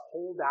Scriptures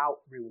hold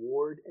out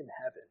reward in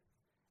heaven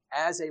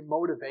as a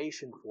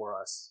motivation for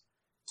us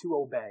to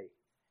obey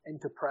and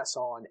to press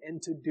on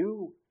and to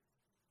do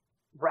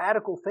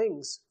radical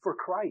things for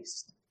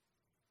Christ,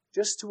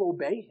 just to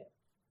obey Him.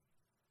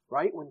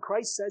 Right? When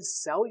Christ says,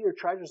 sell your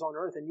treasures on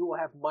earth and you will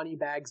have money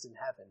bags in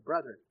heaven.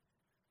 Brethren,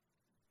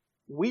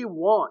 we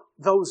want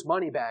those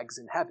money bags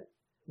in heaven.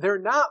 They're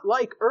not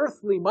like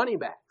earthly money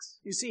bags.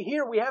 You see,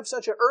 here we have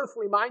such an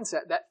earthly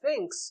mindset that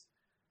thinks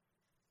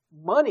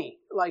money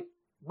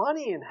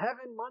in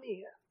heaven,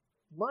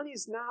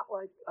 money's not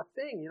like a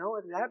thing,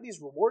 to have these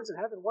rewards in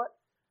heaven, what?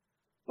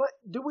 But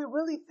do we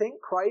really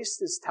think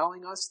Christ is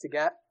telling us to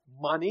get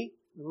money,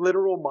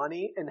 literal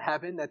money in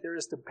heaven that there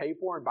is to pay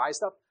for and buy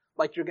stuff?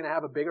 Like you're going to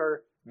have a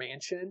bigger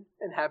mansion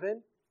in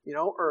heaven,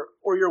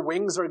 or your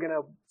wings are going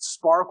to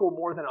sparkle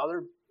more than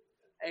other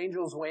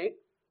angels' wings?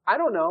 I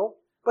don't know.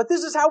 But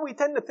this is how we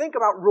tend to think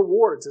about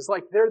rewards. It's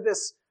like they're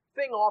this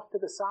thing off to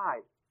the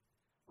side.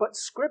 But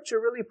Scripture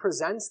really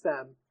presents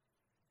them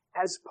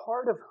as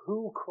part of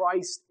who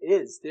Christ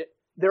is.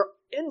 They're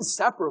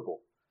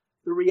inseparable.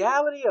 The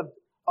reality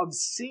of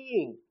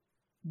seeing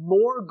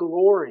more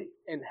glory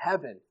in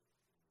heaven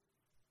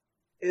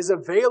is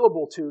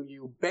available to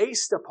you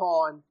based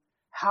upon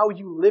how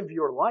you live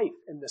your life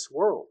in this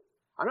world.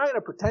 I'm not going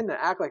to pretend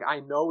to act like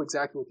I know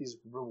exactly what these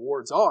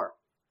rewards are.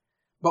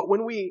 But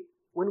when we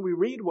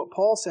read what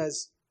Paul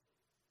says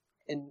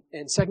in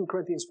 2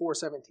 Corinthians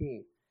 4:17,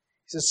 he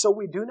says, so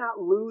we do not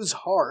lose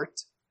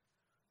heart.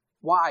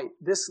 Why?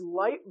 This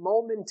light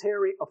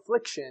momentary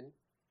affliction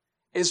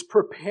is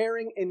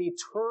preparing an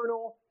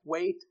eternal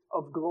weight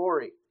of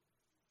glory.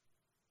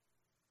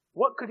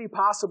 What could he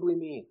possibly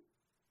mean?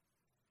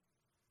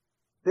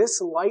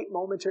 This light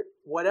momentary,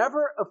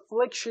 whatever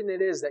affliction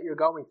it is that you're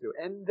going through,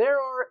 and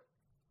there are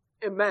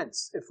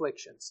immense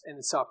afflictions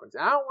and sufferings.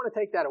 And I don't want to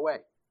take that away,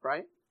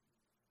 right?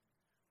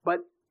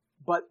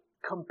 But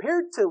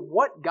compared to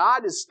what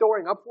God is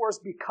storing up for us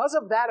because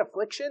of that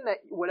affliction, that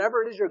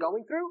whatever it is you're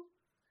going through,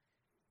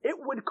 it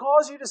would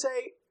cause you to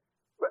say,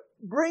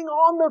 bring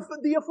on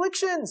the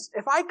afflictions.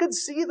 If I could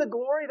see the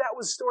glory that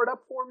was stored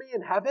up for me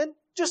in heaven,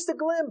 just a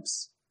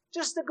glimpse.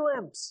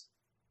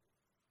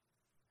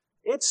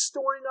 It's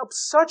storing up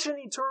such an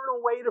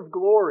eternal weight of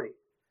glory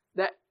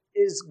that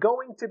is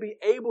going to be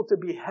able to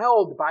be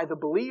held by the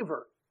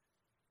believer,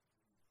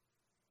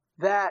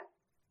 that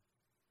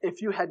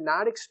if you had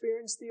not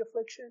experienced the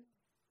affliction,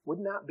 would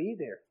not be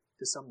there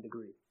to some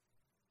degree.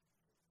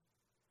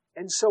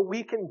 And so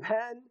we can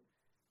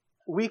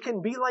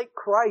be like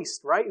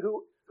Christ, right?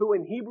 Who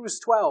in Hebrews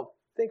 12,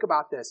 think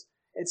about this.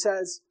 It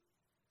says,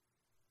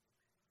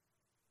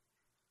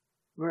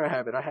 where I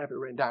have it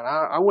written down.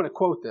 I want to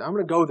quote this. I'm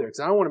going to go there because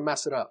I don't want to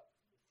mess it up.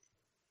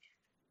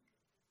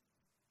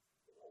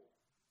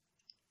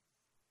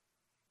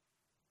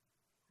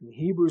 In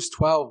Hebrews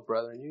 12,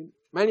 brethren,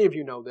 many of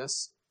you know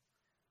this.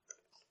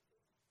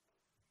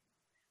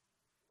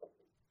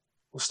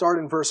 We'll start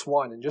in verse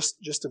 1 and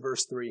just to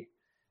verse 3.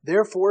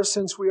 Therefore,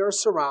 since we are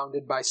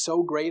surrounded by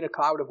so great a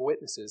cloud of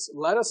witnesses,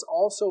 let us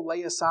also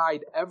lay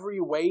aside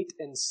every weight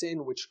and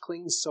sin which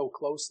clings so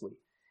closely,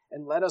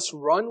 and let us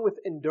run with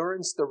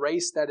endurance the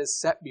race that is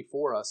set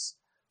before us,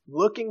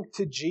 looking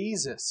to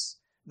Jesus,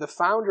 the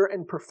founder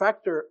and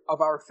perfecter of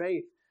our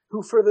faith,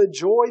 who for the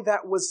joy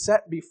that was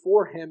set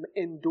before him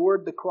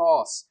endured the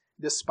cross,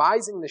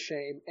 despising the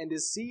shame, and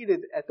is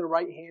seated at the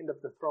right hand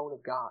of the throne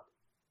of God.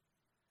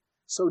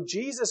 So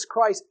Jesus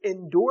Christ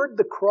endured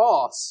the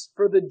cross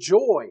for the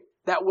joy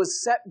that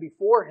was set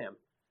before him.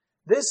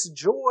 This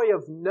joy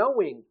of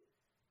knowing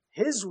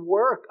his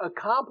work,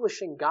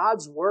 accomplishing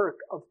God's work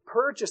of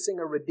purchasing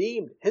a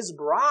redeemed, his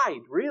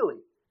bride, really.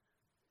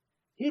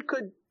 He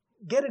could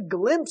get a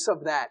glimpse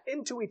of that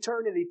into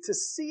eternity to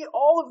see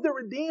all of the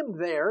redeemed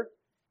there,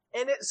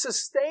 and it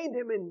sustained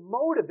him and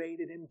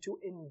motivated him to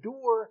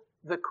endure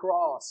the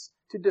cross,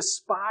 to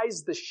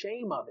despise the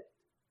shame of it,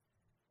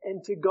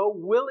 and to go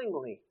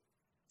willingly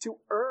to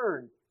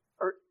earn,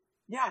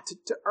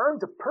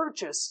 to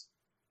purchase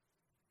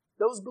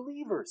those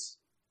believers.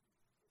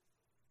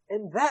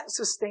 And that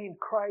sustained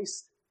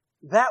Christ.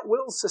 That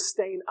will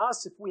sustain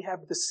us if we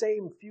have the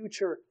same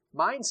future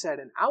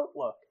mindset and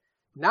outlook.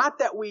 Not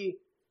that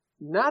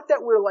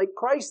we're like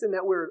Christ and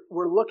that we're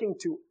looking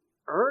to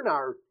earn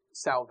our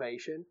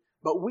salvation,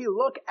 but we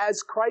look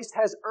as Christ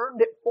has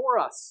earned it for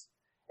us.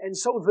 And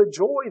so the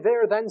joy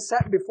there then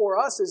set before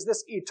us is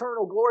this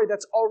eternal glory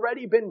that's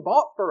already been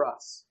bought for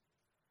us.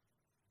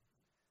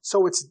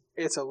 So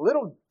it's a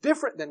little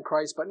different than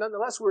Christ, but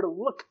nonetheless we're to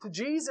look to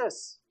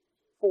Jesus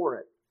for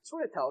it. That's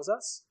what it tells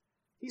us.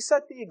 He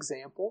set the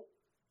example.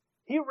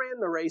 He ran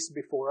the race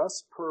before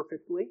us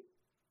perfectly.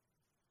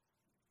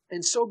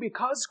 And so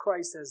because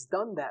Christ has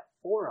done that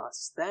for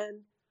us,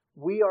 then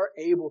we are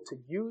able to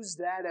use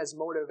that as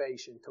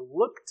motivation to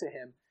look to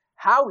Him,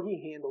 how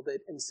He handled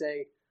it, and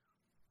say,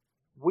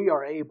 we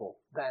are able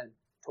then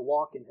to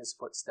walk in His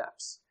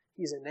footsteps.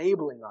 He's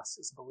enabling us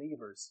as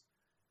believers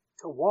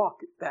to walk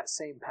that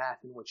same path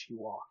in which He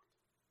walked.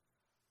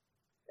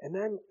 And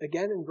then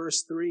again in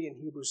verse 3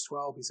 in Hebrews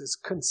 12, he says,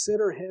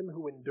 consider Him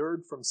who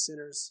endured from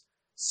sinners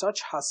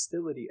such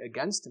hostility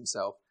against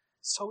Himself,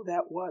 so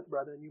that what,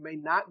 brethren? You may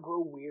not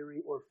grow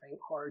weary or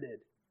faint-hearted.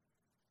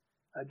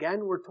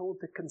 Again, we're told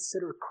to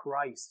consider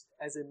Christ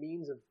as a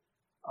means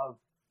of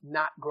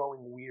not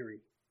growing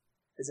weary,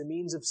 as a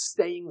means of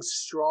staying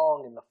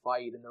strong in the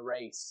fight, in the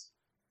race.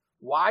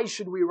 Why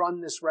should we run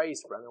this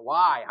race, brother?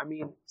 Why? I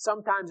mean,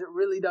 sometimes it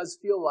really does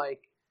feel like,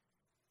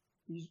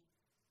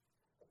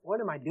 what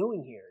am I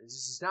doing here? This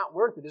is not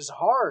worth it. This is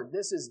hard.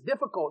 This is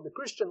difficult. The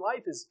Christian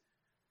life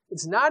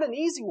it's not an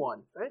easy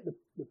one, right?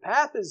 The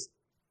path is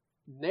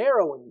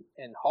narrow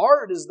and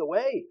hard is the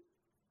way.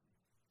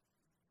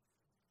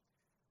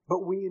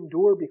 But we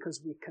endure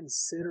because we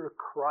consider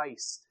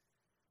Christ,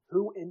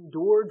 who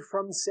endured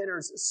from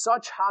sinners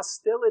such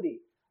hostility.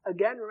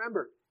 Again,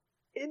 remember,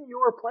 in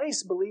your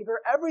place,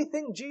 believer,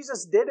 everything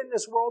Jesus did in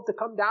this world to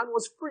come down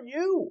was for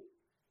you.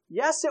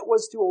 Yes, it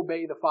was to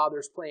obey the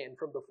Father's plan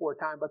from before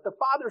time, but the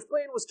Father's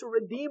plan was to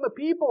redeem a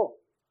people.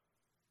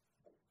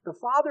 The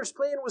Father's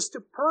plan was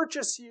to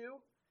purchase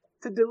you,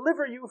 to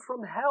deliver you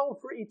from hell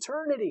for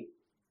eternity.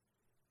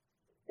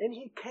 And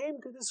He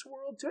came to this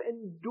world to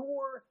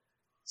endure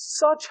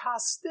such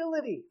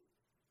hostility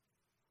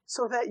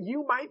so that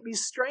you might be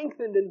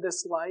strengthened in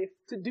this life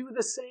to do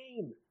the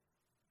same.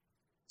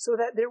 So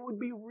that there would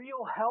be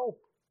real help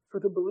for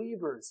the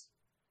believers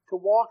to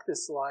walk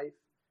this life,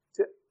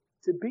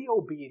 to be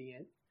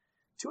obedient,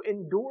 to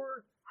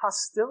endure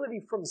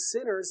hostility from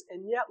sinners,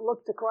 and yet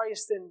look to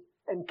Christ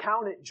and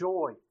count it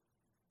joy.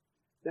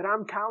 That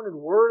I'm counted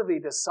worthy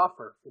to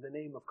suffer for the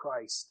name of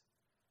Christ.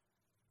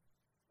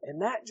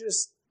 And that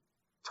just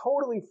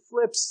totally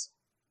flips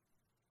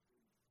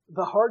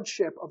the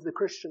hardship of the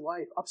Christian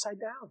life upside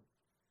down.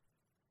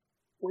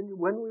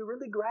 When we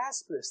really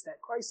grasp this,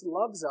 that Christ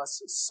loves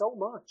us so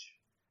much,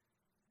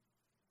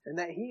 and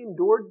that He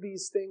endured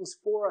these things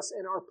for us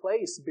in our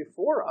place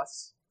before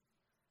us,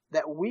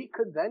 that we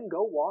could then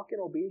go walk in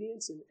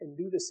obedience and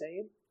do the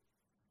same.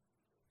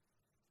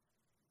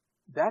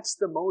 That's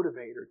the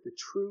motivator, the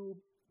true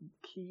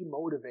key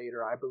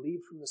motivator, I believe,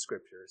 from the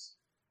Scriptures,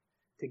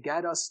 to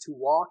get us to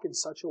walk in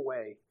such a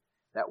way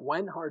that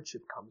when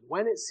hardship comes,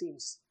 when it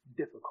seems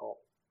difficult,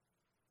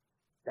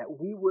 that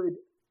we would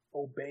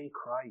obey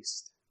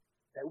Christ,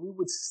 that we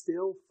would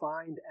still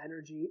find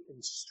energy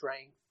and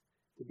strength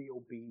to be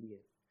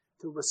obedient,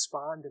 to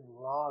respond in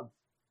love.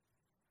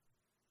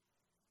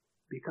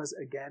 Because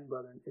again,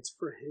 brethren, it's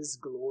for His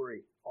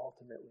glory,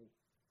 ultimately.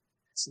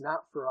 It's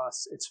not for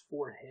us, it's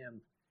for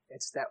Him.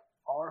 It's that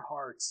our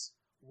hearts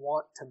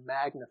want to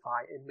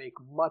magnify and make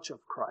much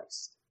of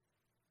Christ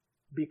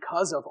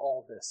because of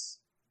all this,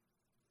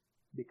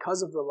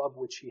 because of the love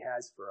which He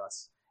has for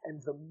us.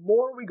 And the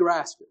more we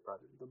grasp it,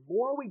 brethren, the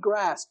more we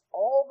grasp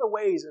all the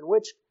ways in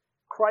which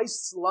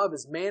Christ's love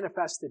is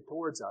manifested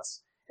towards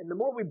us, and the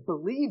more we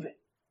believe it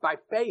by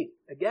faith,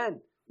 again,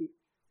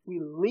 we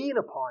lean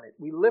upon it,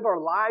 we live our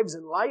lives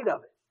in light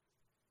of it,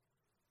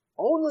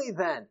 only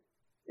then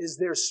is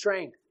there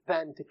strength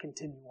then to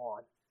continue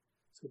on.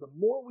 So the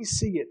more we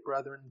see it,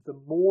 brethren, the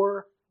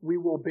more we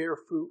will bear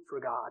fruit for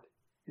God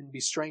and be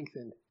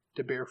strengthened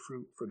to bear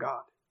fruit for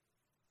God.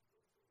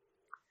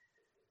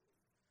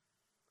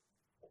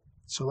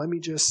 So let me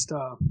just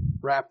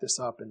wrap this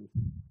up and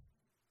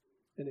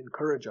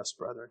encourage us,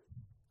 brethren,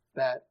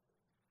 that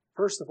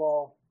first of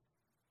all,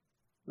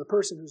 the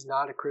person who's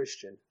not a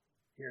Christian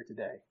here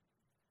today,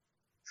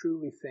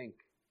 truly think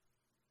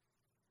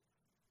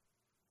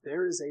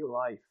there is a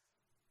life,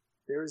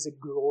 there is a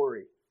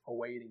glory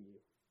awaiting you.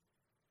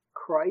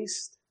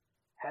 Christ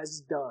has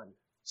done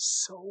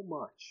so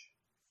much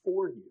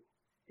for you,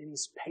 and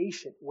He's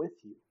patient with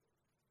you.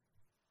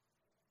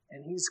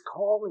 And He's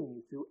calling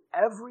you through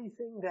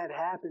everything that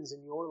happens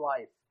in your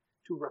life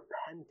to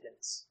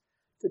repentance,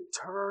 to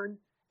turn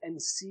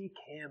and seek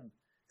Him,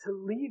 to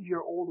leave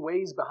your old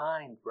ways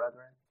behind,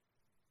 brethren.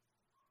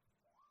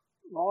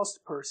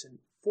 Lost person,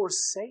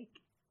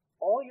 forsake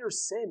all your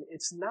sin.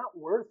 It's not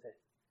worth it.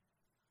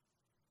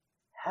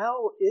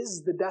 Hell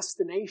is the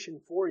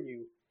destination for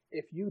you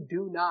if you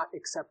do not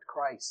accept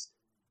Christ.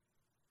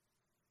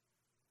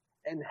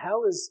 And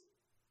hell is,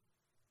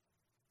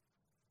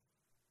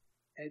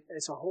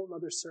 it's a whole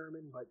other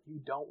sermon, but you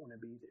don't want to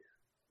be there.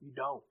 You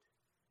don't.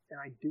 And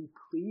I do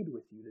plead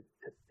with you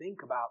to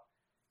think about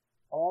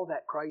all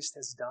that Christ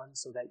has done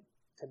so that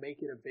to make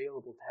it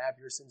available to have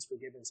your sins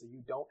forgiven so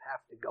you don't have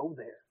to go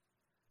there.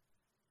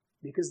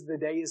 Because the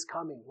day is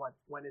coming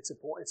when it's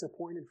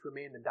appointed for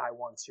man to die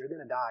once. You're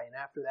going to die, and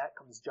after that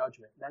comes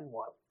judgment. Then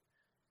what?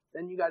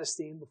 Then you got to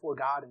stand before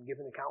God and give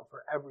an account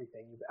for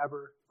everything you've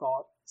ever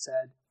thought,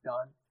 said,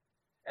 done.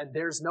 And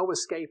there's no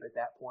escape at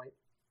that point.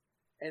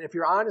 And if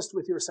you're honest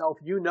with yourself,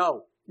 you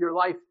know your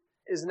life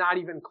is not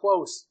even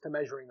close to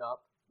measuring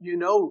up. You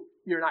know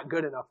you're not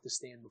good enough to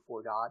stand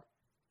before God.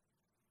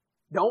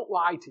 Don't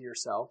lie to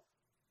yourself.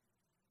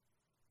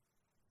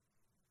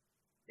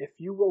 If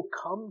you will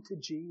come to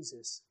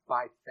Jesus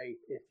by faith,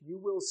 if you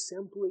will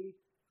simply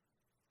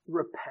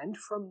repent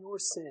from your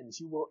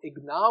sins, you will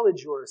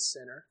acknowledge you're a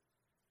sinner,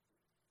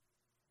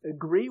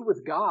 agree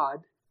with God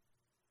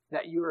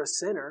that you're a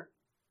sinner,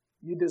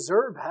 you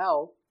deserve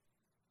hell,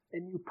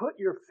 and you put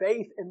your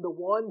faith in the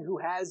one who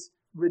has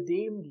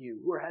redeemed you,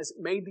 who has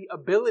made the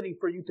ability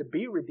for you to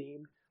be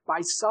redeemed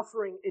by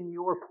suffering in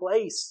your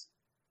place.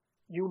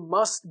 You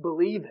must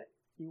believe it.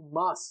 You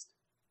must.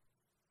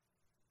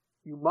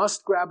 You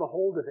must grab a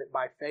hold of it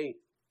by faith.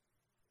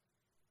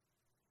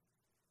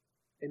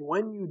 And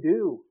when you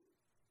do,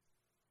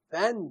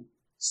 then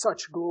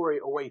such glory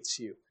awaits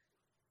you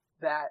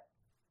that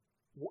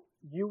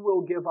you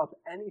will give up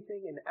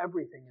anything and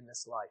everything in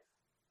this life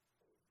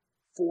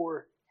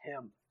for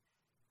Him.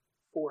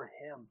 For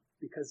Him.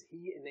 Because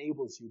He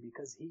enables you.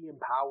 Because He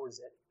empowers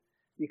it.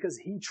 Because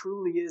He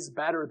truly is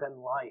better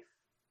than life.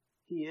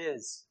 He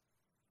is.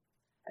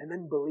 And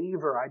then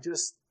believer, I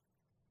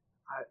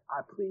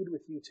plead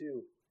with you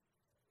too.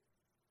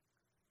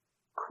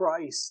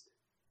 Christ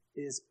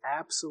is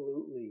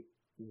absolutely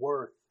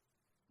worth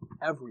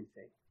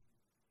everything.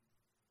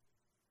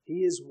 He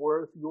is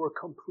worth your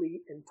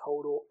complete and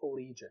total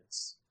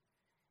allegiance.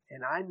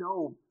 And I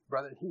know,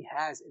 brother, He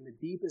has in the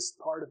deepest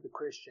part of the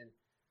Christian,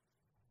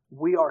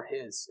 we are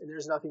His, and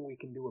there's nothing we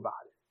can do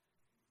about it.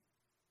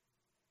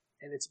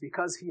 And it's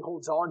because He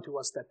holds on to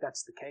us that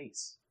that's the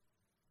case.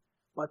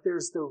 But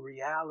there's the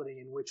reality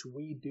in which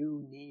we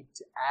do need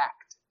to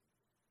act.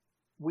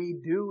 We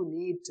do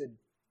need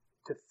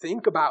to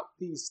think about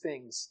these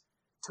things,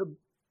 to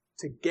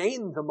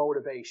gain the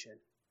motivation.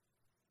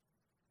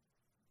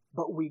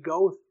 But we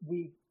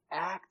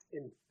act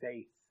in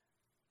faith.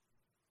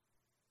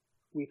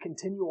 We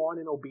continue on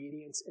in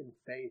obedience and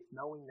faith,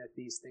 knowing that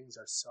these things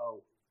are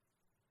so.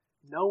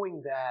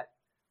 Knowing that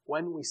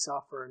when we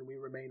suffer and we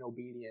remain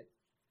obedient,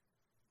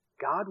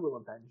 God will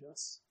avenge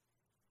us.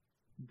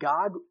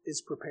 God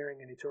is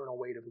preparing an eternal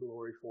weight of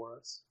glory for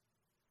us.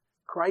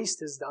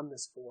 Christ has done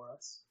this for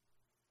us.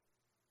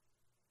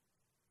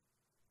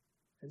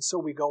 And so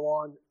we go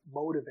on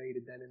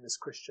motivated then in this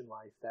Christian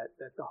life that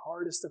the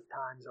hardest of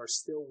times are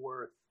still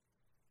worth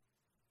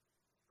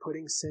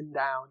putting sin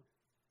down,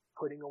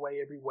 putting away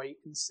every weight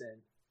in sin,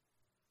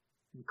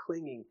 and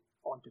clinging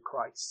onto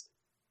Christ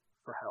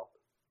for help.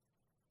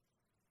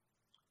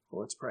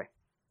 Well, let's pray.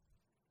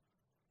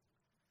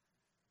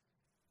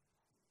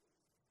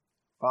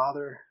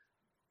 Father,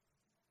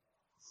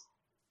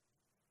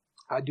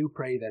 I do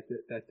pray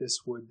that this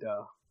would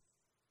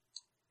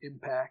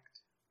impact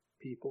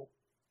people.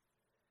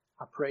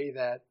 I pray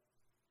that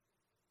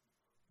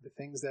The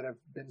things that have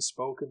been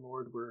spoken,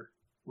 Lord, were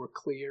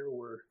clear,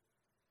 were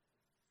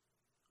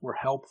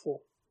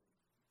helpful.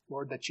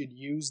 Lord, that you'd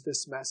use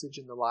this message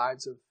in the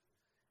lives of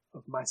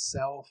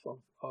myself,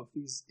 of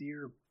these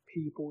dear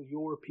people,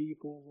 your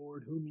people,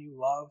 Lord, whom you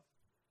love.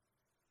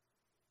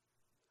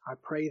 I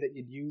pray that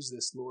you'd use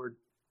this, Lord,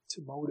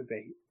 to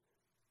motivate,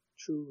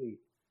 truly,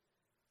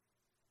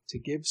 to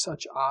give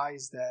such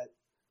eyes that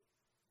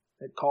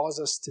cause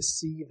us to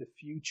see the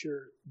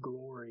future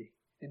glory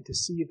and to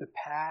see the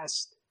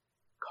past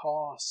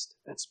cost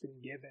that's been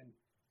given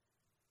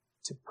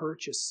to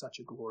purchase such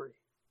a glory.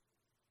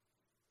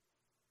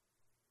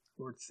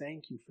 Lord,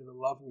 thank you for the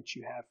love which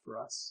you have for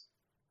us.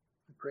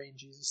 I pray in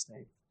Jesus'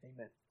 name.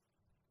 Amen.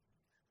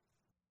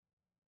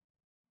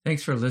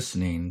 Thanks for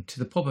listening to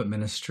the pulpit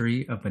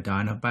ministry of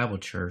Medina Bible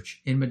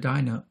Church in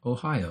Medina,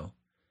 Ohio.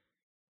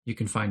 You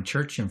can find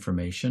church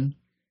information,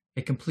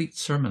 a complete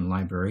sermon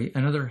library,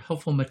 and other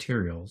helpful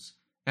materials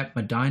at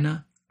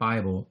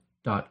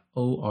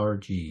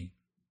medinabible.org.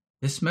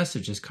 This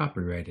message is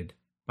copyrighted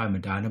by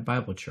Medina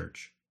Bible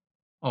Church.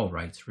 All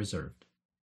rights reserved.